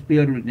យបាន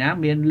Spirulina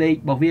មានលេខរ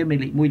បស់វាមាន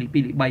លេខ1លេខ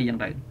2លេខ3ចឹង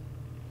ទៅ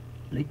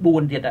លេខ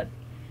4ទៀតដែរ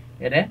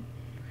ឃើញទេ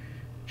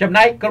ចំ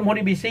ណែកក្រុមហ៊ុន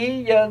EBC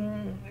យើង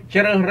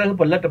ជ្រើសរើស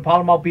ផលិតផល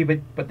មកពី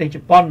ប្រទេសជ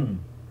ប៉ុន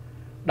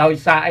ដោយ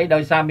សារអីដោ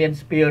យសារមាន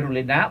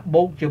Spirulina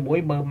បូកជាមួយ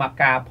មើមម៉ា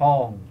កាផ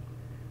ង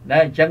ដែ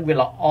លអញ្ចឹងវា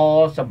ល្អ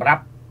សម្រា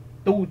ប់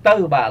ទូទៅ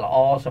បាទល្អ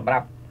សម្រា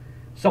ប់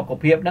សុខ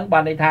ភាពហ្នឹងបា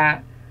នន័យថា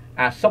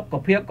អាសុខ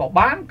ភាពក៏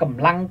បានក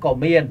ម្លាំងក៏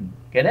មាន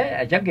គេទេ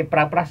អញ្ចឹងគេប្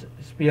រើប្រាស់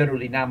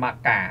Spirulina ម៉ា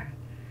កា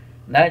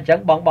ណាអញ្ចឹង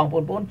បងប្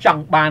អូនច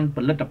ង់បានផ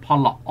លិតផល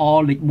ល្អ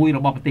លេខ1រ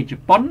បស់ប្រទេសជ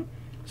ប៉ុន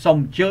សូម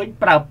អញ្ជើញ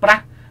ប្រើប្រា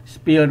ស់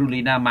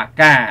Spirulina ម៉ា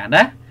កា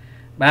ណា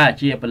បាទ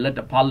ជាផលិត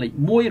ផលលេខ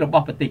1រប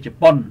ស់ប្រទេសជ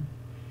ប៉ុន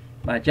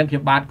បាទអញ្ចឹងខ្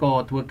ញុំបាទក៏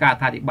ធ្វើការអ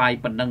ធិប្បាយ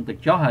ប៉ុណ្ណឹងទៅ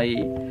ចុះហើយ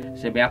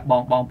សម្រាប់ប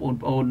ងប្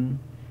អូន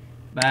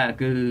បាទ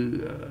គឺ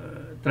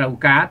ត្រូវ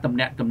ការតំ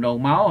ណាក់តំណង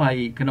មកហើយ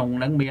ក្នុង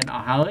ហ្នឹងមានអ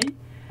ស់ហើយ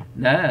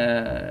ណា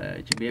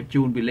ជំរាប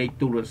ជូនពីលេខ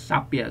ទូរស័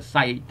ព្ទពីអា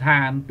ស័យដ្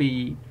ឋានពី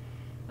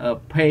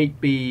page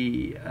ពី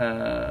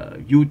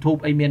YouTube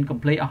អីមាន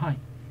complete អស់ហើយ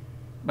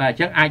បាទអញ្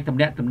ចឹងអាចតំ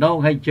ណាក់តំណង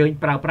ហើយអញ្ជើញ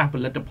ប្រើប្រាស់ផ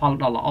លិតផល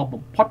ដ៏ល្អ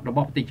បំផុតរប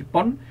ស់ប្រទេសជ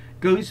ប៉ុន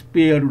គឺ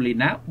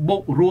Spirulina បូ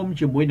ករួម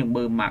ជាមួយនឹង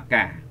មើមម៉ា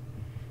កា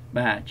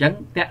បាទអញ្ចឹង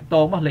តាក់ទ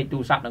ងមកលេខទូ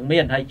រស័ព្ទនឹងមា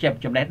នហើយ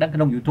ចំណេះដឹងក្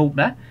នុង YouTube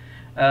ណា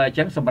អញ្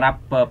ចឹងសម្រាប់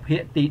ភា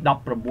គទី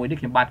16នេះ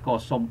ខ្ញុំបាទក៏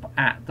សូមផ្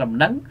អាកត្រឹម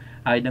ហ្នឹង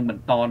ហើយនឹងប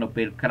ន្តនៅ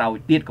ពេលក្រោយ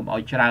ទៀតកុំឲ្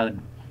យច្រើន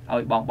ឲ្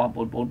យបងប្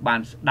អូនបា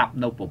នស្ដាប់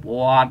នៅប្រវ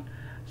ត្តិ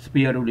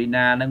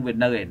Spirulina ហ្នឹងវា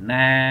នៅឯ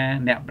ណា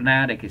អ្នកណា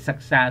ដែលគេសិ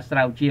ក្សាស្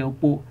រាវជ្រាវ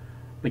ពួក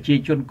ប្រជា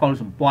ជនកុល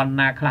សម្ព័ន្ធ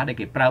ណាខ្លះដែល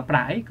គេប្រើប្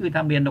រាស់អីគឺ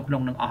ថាមាននៅក្នុ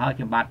ងនឹងអស់ហើយ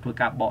ខ្ញុំបាទធ្វើ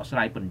ការបកស្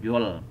រាយពន្យ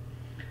ល់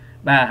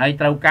បាទហើយ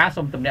ត្រូវការ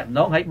សូមតំណាក់តំ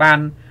ណងហើយបាន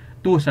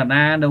ទស្ស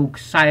នានៅ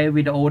ខ្សែ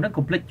វីដេអូហ្នឹង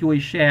កុំភ្លេចជួយ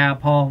share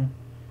ផង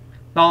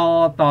ត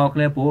គ្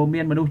នាព្រោះ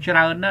មានមនុស្សច្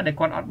រើនណាស់ដែល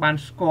គាត់អត់បាន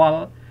ស្គាល់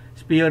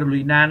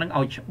Spirulina ហ្នឹង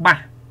ឲ្យច្បា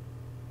ស់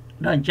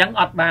ដល់អញ្ចឹង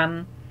អត់បាន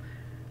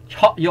ឆ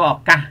ក់យកឱ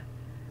កាស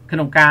ក្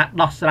នុងការ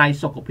ដោះស្រាយ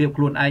សុខភាព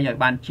ខ្លួនឯងឲ្យ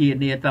បានជា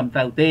នាត្រឹមត្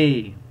រូវទេ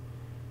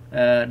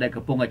ដែល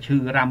កំពុងតែឈឺ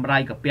រ៉ាំរ៉ៃ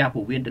កាពះ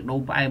ពោះវៀនទឹកនោ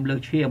មផ្អែមលើ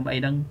ឈាមអី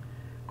ហ្នឹង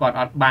គាត់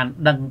អត់បាន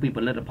ដឹងពីផ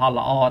លិតផល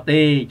ល្អទេ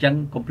អញ្ចឹង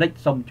កុំភ្លេច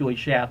សូមជួយ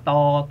share ត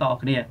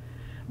គ្នា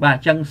បាទអ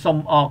ញ្ចឹងសូម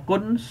អរគុ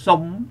ណសូ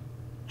ម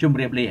ជម្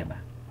រាបលាបាទ